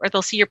you or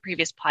they'll see your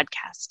previous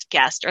podcast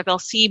guest or they'll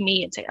see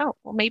me and say, oh,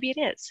 well, maybe it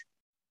is.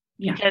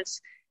 Yeah.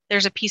 Because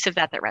there's a piece of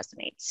that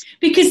resonates.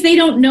 Because they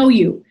don't know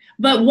you.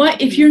 But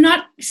what if you're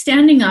not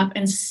standing up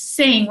and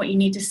saying what you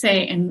need to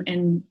say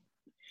and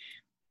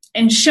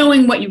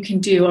showing what you can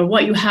do or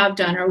what you have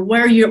done or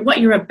what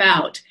you're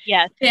about,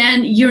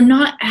 then you're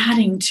not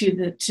adding to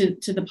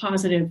the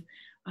positive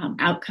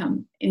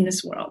outcome in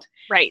this world.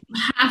 Right.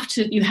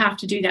 You have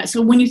to do that.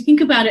 So when you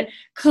think about it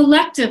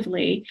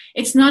collectively,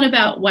 it's not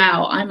about,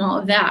 wow, I'm all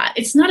of that.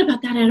 It's not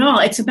about that at all.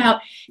 It's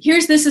about,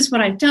 this is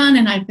what I've done,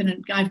 and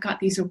I've got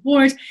these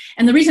awards.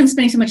 And the reason I'm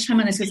spending so much time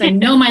on this is I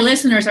know my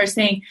listeners are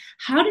saying,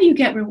 how do you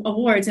get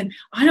awards? And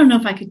I don't know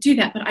if I could do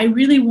that, but I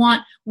really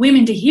want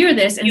women to hear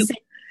this and say,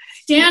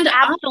 stand up.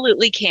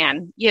 Absolutely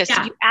can. Yes,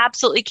 you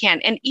absolutely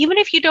can. And even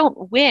if you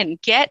don't win,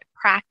 get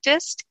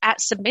practiced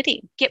at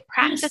submitting, get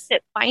practiced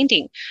at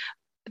finding.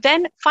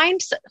 Then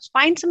find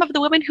some of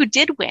the women who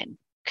did win.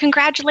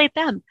 Congratulate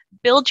them.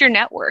 Build your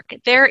network.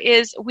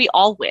 We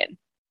all win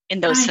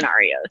in those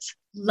scenarios.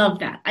 Love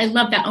that. I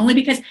love that. Only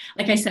because,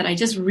 like I said, I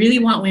just really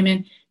want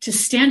women to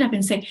stand up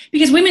and say,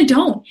 because women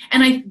don't.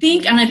 And I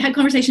think, and I've had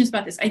conversations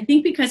about this, I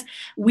think because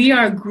we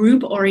are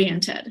group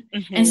oriented.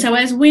 Mm-hmm. And so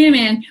as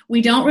women,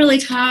 we don't really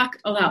talk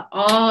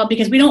about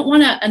because we don't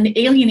want to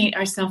alienate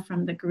ourselves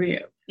from the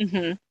group.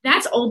 Mm-hmm.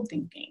 That's old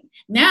thinking.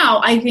 Now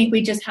I think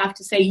we just have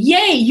to say,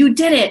 yay, you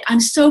did it. I'm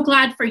so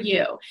glad for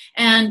you.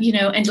 And,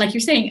 and like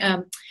you're saying,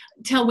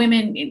 tell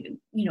women,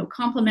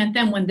 compliment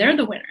them when they're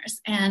the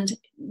winners and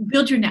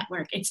build your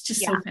network. It's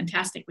just so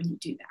fantastic when you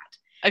do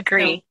that.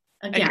 Agree.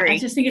 So, I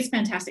just think it's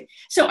fantastic.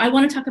 So I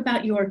want to talk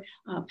about your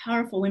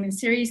Powerful Women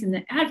series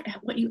and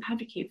what you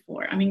advocate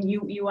for. I mean,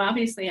 you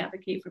obviously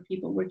advocate for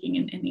people working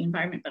in the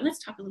environment, but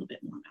let's talk a little bit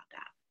more about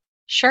that.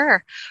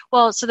 Sure.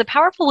 Well, so the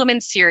Powerful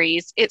Women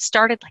series, it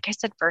started, like I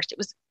said first, it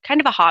was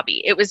kind of a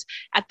hobby. It was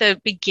at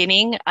the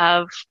beginning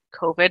of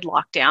COVID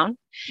lockdown.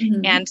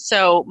 Mm-hmm. And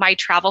so my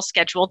travel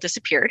schedule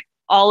disappeared.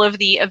 All of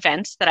the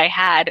events that I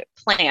had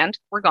planned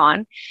were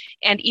gone.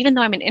 And even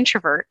though I'm an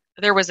introvert,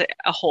 there was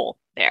a hole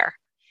there.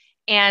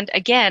 And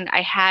again,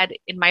 I had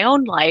in my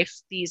own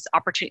life these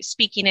opportunities,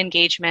 speaking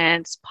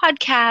engagements,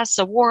 podcasts,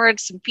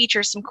 awards, some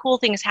features, some cool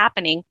things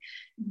happening.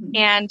 Mm-hmm.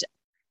 And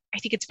I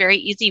think it's very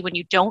easy when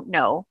you don't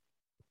know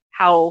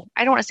how,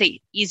 I don't want to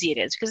say easy it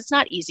is, because it's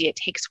not easy. It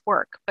takes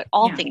work, but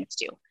all things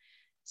do.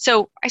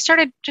 So I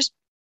started just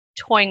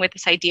toying with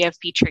this idea of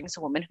featuring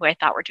some women who I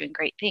thought were doing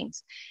great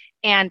things.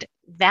 And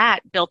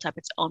that built up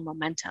its own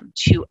momentum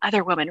to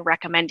other women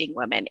recommending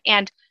women,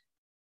 and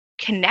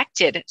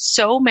connected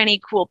so many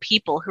cool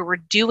people who were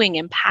doing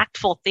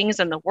impactful things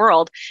in the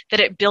world that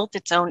it built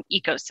its own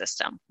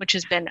ecosystem, which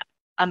has been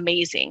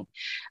amazing.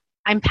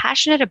 I'm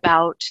passionate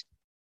about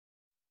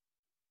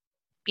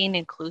being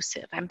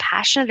inclusive. I'm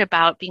passionate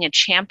about being a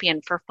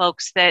champion for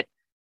folks that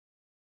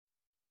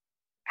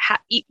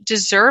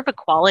deserve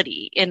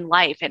equality in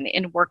life and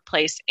in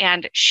workplace,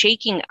 and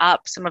shaking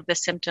up some of the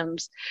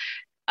symptoms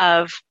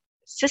of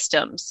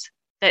systems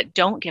that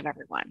don't give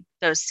everyone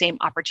those same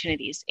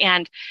opportunities.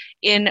 And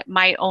in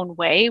my own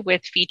way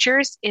with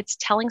features, it's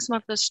telling some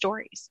of those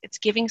stories. It's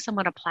giving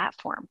someone a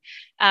platform.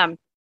 On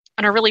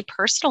a really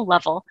personal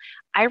level,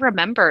 I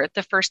remember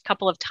the first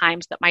couple of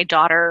times that my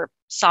daughter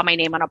saw my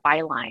name on a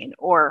byline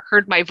or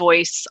heard my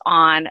voice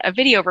on a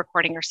video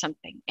recording or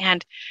something.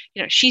 And,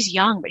 she's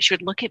young, but she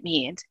would look at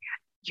me and say,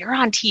 "You're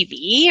on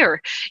TV,"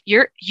 or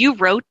you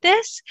wrote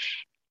this.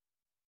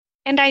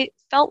 And I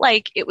felt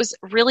like it was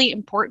really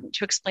important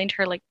to explain to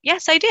her, like,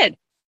 yes, I did,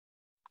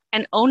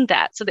 and own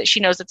that so that she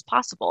knows it's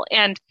possible.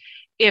 And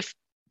if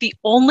the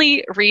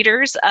only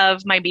readers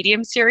of my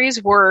Medium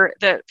series were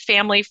the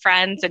family,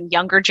 friends, and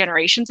younger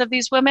generations of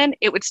these women,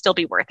 it would still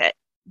be worth it.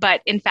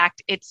 But in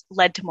fact, it's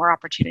led to more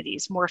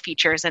opportunities, more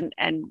features,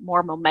 and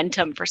more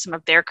momentum for some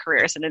of their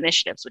careers and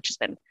initiatives, which has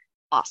been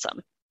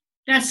awesome.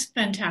 That's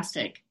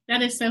fantastic.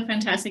 That is so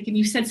fantastic. And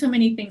you said so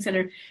many things that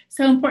are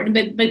so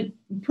important, but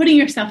putting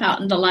yourself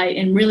out in the light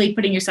and really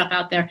putting yourself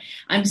out there.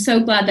 I'm so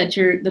glad that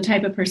you're the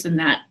type of person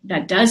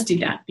that does do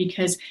that,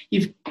 because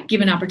you've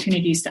given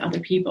opportunities to other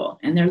people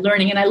and they're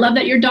learning. And I love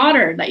that your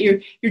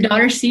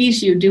daughter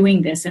sees you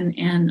doing this and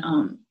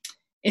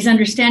is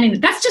understanding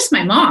that that's just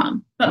my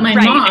mom, but my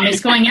mom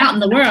is going out in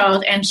the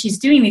world and she's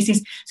doing these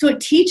things. So it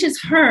teaches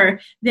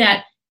her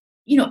that,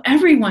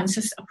 everyone's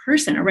just a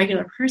person, a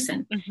regular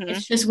person. Mm-hmm.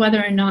 It's just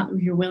whether or not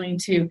you're willing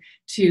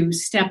to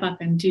step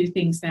up and do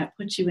things that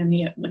put you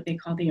in what they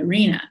call the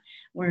arena,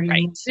 where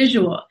you're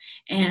visual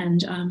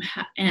and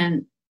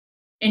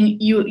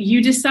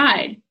you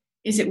decide,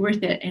 is it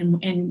worth it?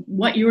 And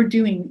what you're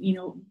doing,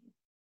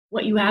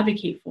 what you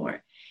advocate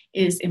for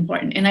is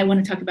important. And I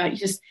want to talk about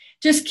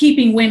just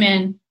keeping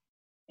women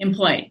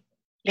employed.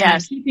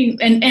 Yes.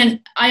 And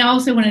I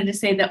also wanted to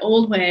say the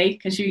old way,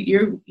 because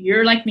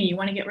you're like me, you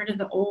want to get rid of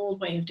the old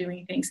way of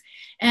doing things,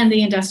 and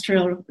the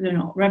industrial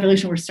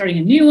revolution. We're starting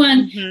a new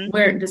one, mm-hmm.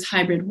 where this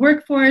hybrid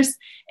workforce,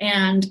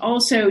 and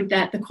also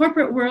that the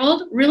corporate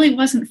world really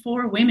wasn't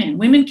for women.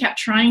 Women kept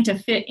trying to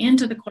fit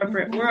into the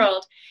corporate mm-hmm.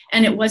 world,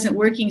 and it wasn't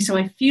working. So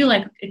I feel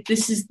like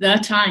this is the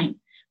time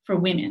for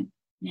women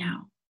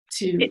now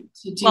to do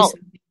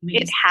something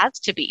amazing. It has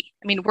to be.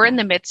 I mean, we're in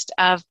the midst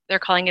of, they're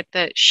calling it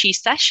the She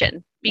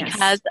Session,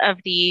 because of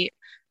the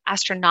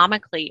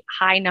astronomically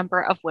high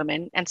number of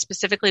women, and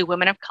specifically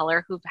women of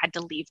color, who've had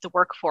to leave the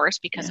workforce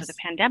because of the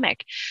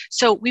pandemic.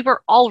 So we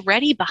were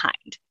already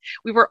behind.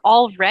 We were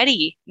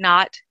already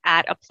not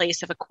at a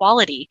place of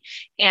equality.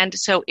 And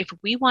so if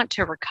we want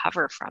to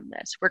recover from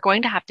this, we're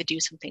going to have to do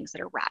some things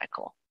that are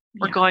radical.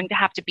 We're going to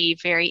have to be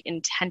very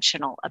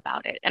intentional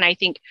about it. And I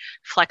think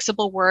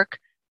flexible work,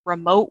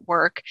 remote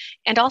work,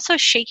 and also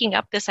shaking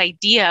up this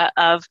idea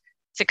of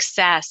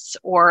success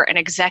or an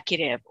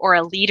executive or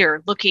a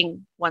leader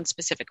looking one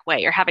specific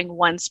way or having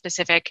one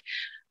specific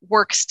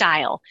work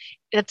style.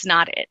 That's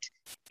not it.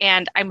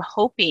 And I'm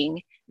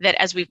hoping that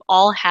as we've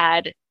all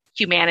had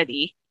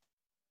humanity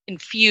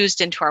infused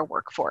into our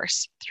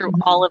workforce through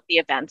all of the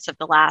events of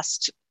the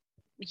last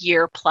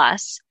year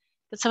plus,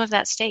 that some of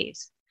that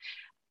stays.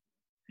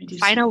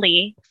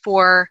 Finally,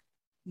 for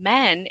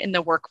men in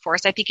the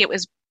workforce, I think it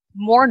was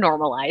more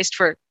normalized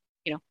for,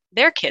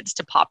 their kids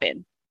to pop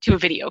in to a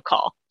video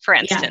call, for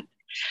instance.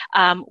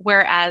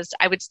 Whereas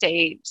I would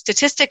say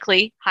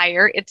statistically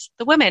higher, it's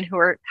the women who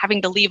are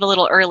having to leave a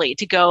little early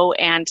to go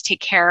and take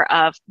care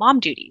of mom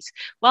duties.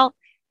 Well,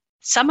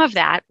 some of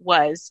that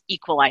was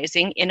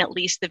equalizing in at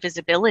least the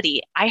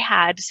visibility. I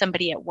had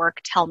somebody at work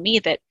tell me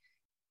that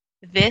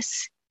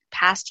this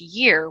past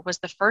year was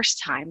the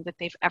first time that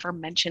they've ever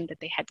mentioned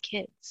that they had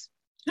kids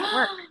at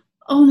work.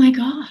 Oh my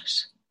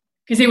gosh.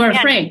 Because they were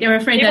afraid. They were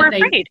afraid.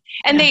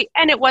 And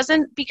it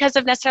wasn't because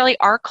of necessarily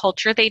our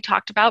culture. They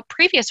talked about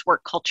previous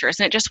work cultures,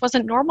 and it just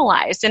wasn't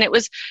normalized. And it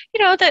was,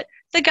 that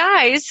the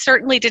guys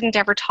certainly didn't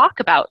ever talk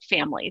about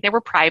family. They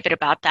were private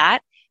about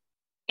that.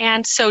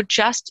 And so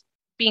just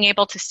being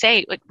able to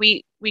say, like,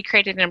 we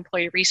created an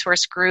employee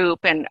resource group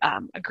and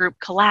a group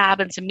collab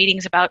and some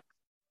meetings about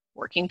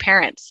working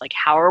parents. Like,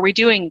 how are we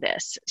doing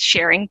this?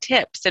 Sharing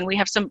tips. And we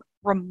have some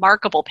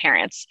remarkable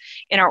parents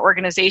in our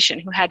organization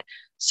who had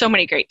so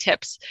many great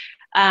tips.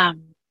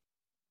 And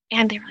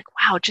they were like,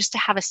 wow, just to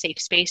have a safe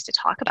space to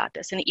talk about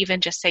this. And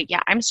even just say, yeah,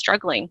 I'm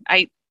struggling.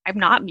 I'm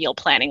not meal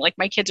planning. Like,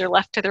 my kids are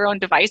left to their own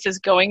devices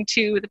going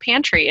to the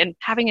pantry, and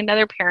having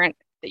another parent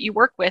that you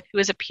work with who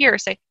is a peer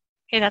say,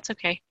 hey, that's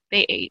okay.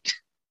 They ate.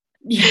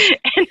 Yeah.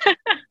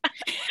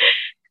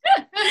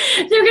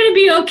 They're going to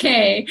be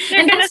okay.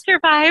 They're going to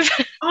survive.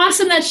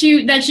 Awesome that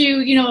you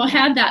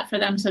had that for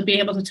them to be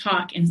able to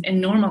talk and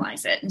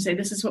normalize it and say,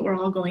 this is what we're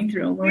all going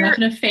through. We're not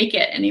going to fake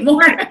it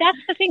anymore. That's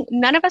the thing.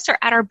 None of us are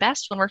at our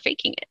best when we're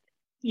faking it.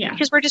 Yeah.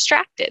 Because we're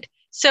distracted.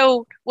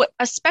 So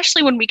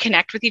especially when we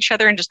connect with each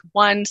other in just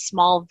one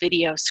small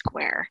video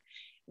square,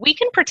 we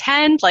can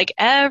pretend like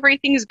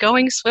everything's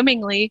going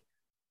swimmingly,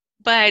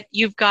 but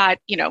you've got,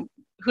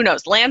 who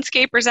knows,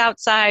 landscapers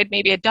outside,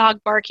 maybe a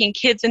dog barking,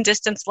 kids in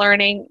distance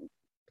learning,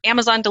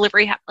 Amazon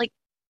delivery.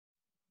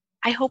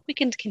 I hope we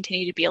can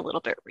continue to be a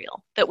little bit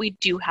real, that we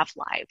do have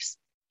lives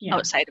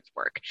outside of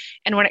work.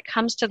 And when it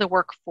comes to the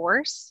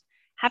workforce,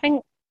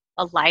 having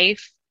a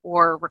life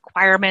or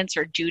requirements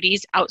or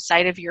duties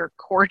outside of your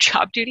core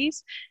job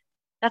duties,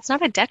 that's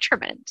not a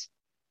detriment.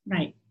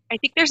 Right. I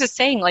think there's a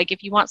saying, like,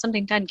 if you want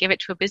something done, give it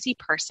to a busy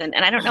person.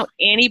 And I don't know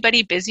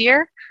anybody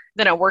busier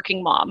than a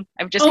working mom.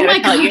 I'm just going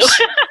to tell you.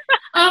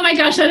 Oh my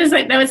gosh,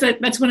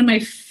 that's one of my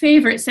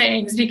favorite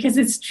sayings, because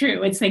it's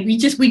true. It's like we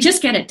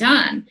just get it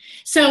done.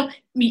 So,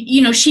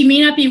 she may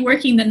not be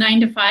working the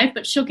 9 to 5,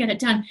 but she'll get it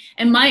done.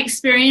 And my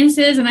experience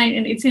is, and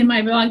it's in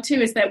my blog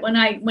too, is that when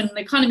the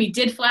economy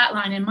did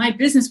flatline and my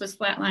business was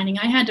flatlining,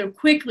 I had to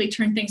quickly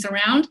turn things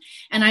around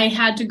and I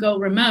had to go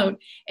remote.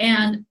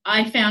 And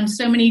I found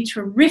so many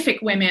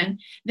terrific women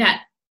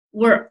that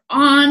were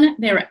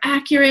they were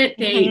accurate,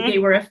 they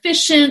were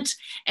efficient,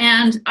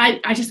 and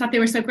I just thought they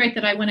were so great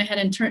that I went ahead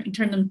and turned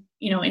them,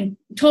 and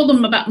told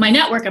them about my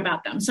network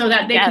about them, so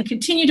that they could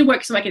continue to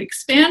work, so I could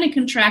expand and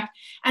contract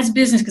as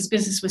business, because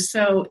business was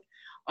so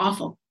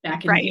awful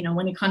back in,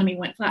 when the economy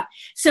went flat.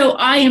 So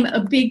I am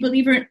a big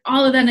believer in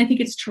all of that, and I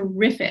think it's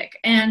terrific.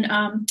 And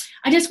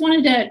I just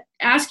wanted to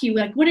ask you,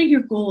 like, what are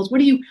your goals? What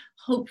do you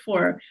hope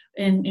for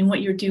in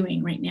what you're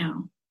doing right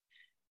now?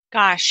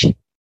 Gosh,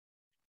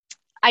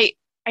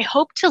 I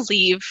hope to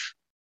leave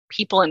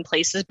people in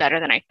places better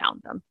than I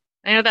found them.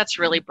 I know that's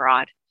really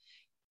broad,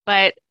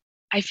 but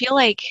I feel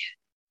like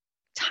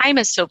time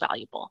is so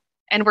valuable,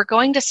 and we're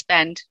going to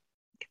spend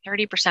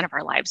 30% of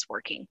our lives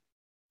working,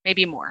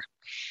 maybe more.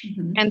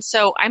 Mm-hmm. And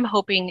so I'm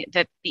hoping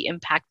that the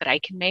impact that I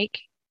can make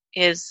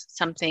is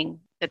something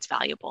that's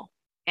valuable.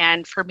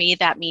 And for me,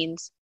 that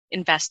means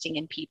investing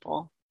in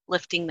people,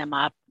 lifting them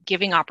up,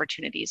 giving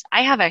opportunities.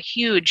 I have a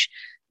huge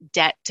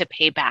debt to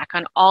pay back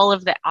on all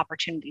of the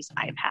opportunities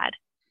I've had.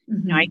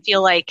 Mm-hmm. I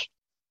feel like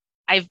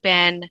I've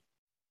been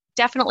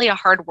definitely a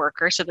hard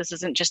worker. So this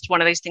isn't just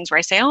one of these things where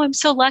I say, oh, I'm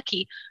so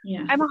lucky.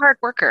 Yeah. I'm a hard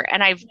worker,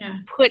 and I've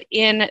put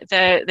in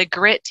the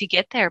grit to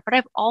get there. But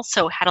I've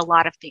also had a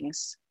lot of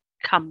things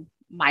come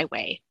my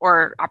way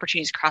or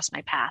opportunities cross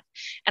my path.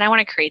 And I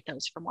want to create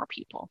those for more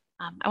people.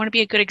 I want to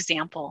be a good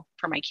example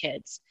for my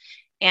kids.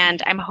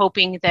 And I'm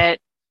hoping that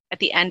at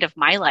the end of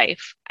my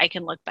life, I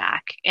can look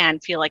back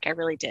and feel like I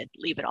really did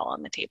leave it all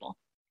on the table.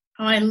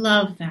 Oh, I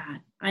love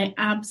that. I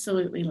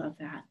absolutely love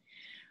that.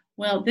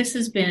 Well, this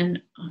has been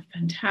a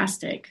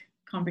fantastic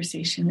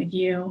conversation with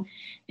you.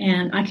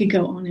 And I could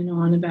go on and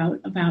on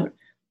about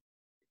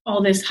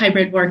all this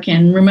hybrid work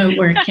and remote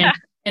work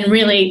and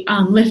really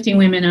lifting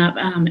women up.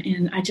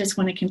 And I just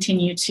want to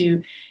continue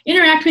to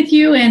interact with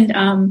you.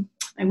 And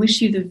I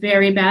wish you the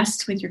very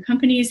best with your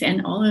companies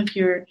and all of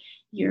your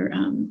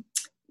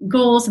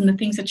goals and the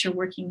things that you're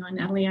working on.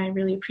 Natalie, I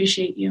really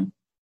appreciate you.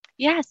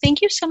 Yeah,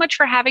 thank you so much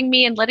for having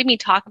me and letting me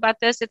talk about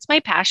this. It's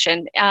my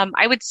passion.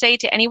 I would say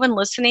to anyone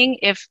listening,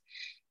 if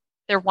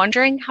they're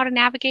wondering how to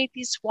navigate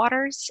these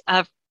waters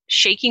of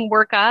shaking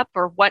work up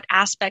or what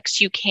aspects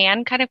you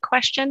can kind of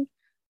question,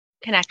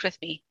 connect with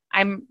me.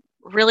 I'm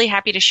really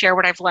happy to share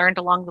what I've learned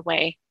along the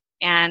way,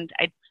 and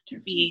I'd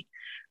be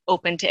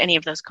open to any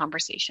of those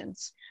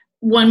conversations.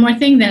 One more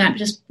thing that I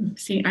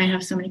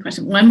have so many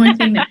questions. One more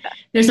thing that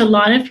there's a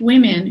lot of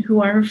women who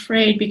are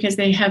afraid because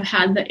they have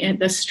had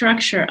the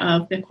structure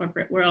of the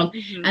corporate world.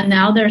 Mm-hmm. And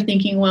now they're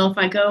thinking, well, if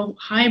I go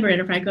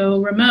hybrid, if I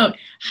go remote,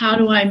 how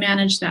do I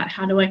manage that?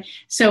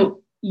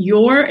 So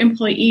your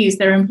employees,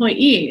 they're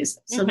employees.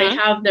 So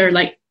mm-hmm. They're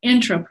like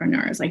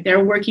entrepreneurs, like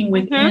they're working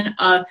within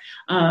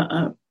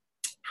mm-hmm.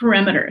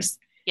 Perimeters.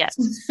 Yes.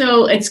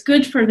 So it's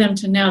good for them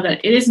to know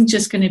that it isn't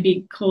just going to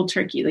be cold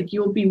turkey. Like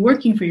you'll be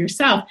working for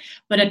yourself,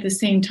 but at the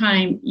same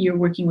time, you're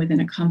working within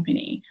a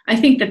company. I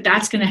think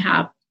that's going to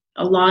have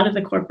a lot of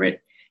the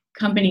corporate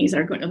companies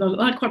a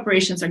lot of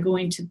corporations are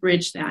going to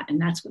bridge that,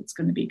 and that's what's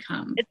going to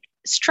become.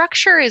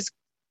 Structure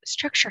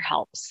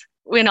helps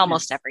in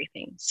almost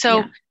everything.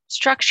 So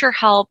structure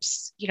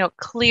helps,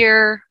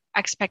 clear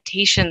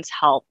expectations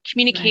help,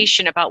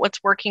 communication about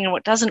what's working and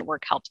what doesn't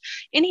work helps.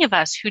 Any of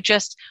us who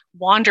just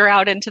wander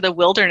out into the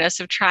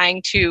wilderness of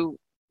trying to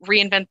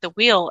reinvent the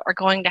wheel are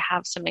going to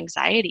have some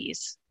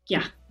anxieties.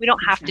 Yeah. We don't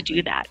have to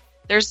do that.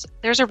 There's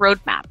a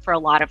roadmap for a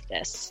lot of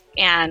this,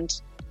 and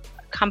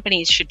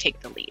companies should take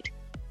the lead.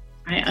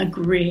 I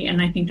agree,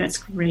 and I think that's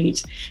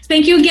great.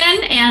 Thank you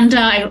again, and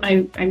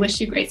I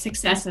wish you great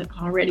success.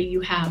 Already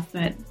you have,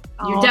 but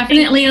you're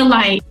definitely a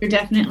light. You're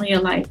definitely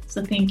a light,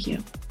 so thank you.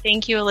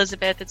 Thank you,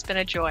 Elizabeth. It's been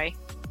a joy.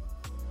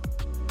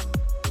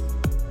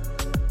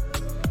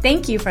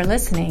 Thank you for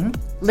listening.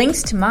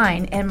 Links to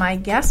mine and my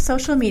guest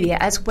social media,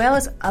 as well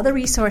as other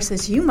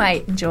resources you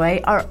might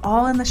enjoy, are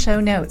all in the show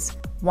notes.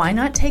 Why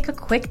not take a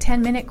quick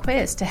 10-minute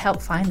quiz to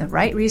help find the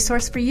right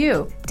resource for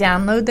you?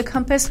 Download the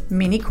Compass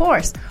mini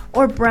course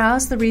or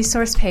browse the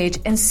resource page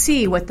and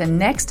see what the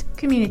Next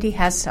community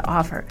has to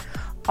offer.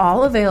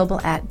 All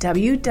available at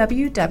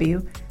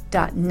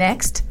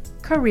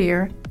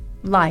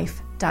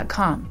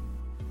www.nextcareerlife.com.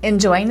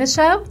 Enjoying the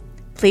show?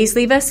 Please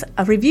leave us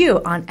a review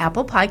on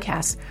Apple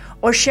Podcasts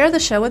or share the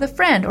show with a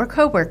friend or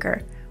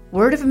coworker.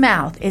 Word of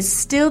mouth is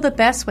still the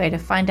best way to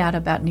find out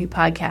about new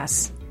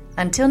podcasts.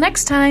 Until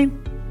next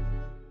time.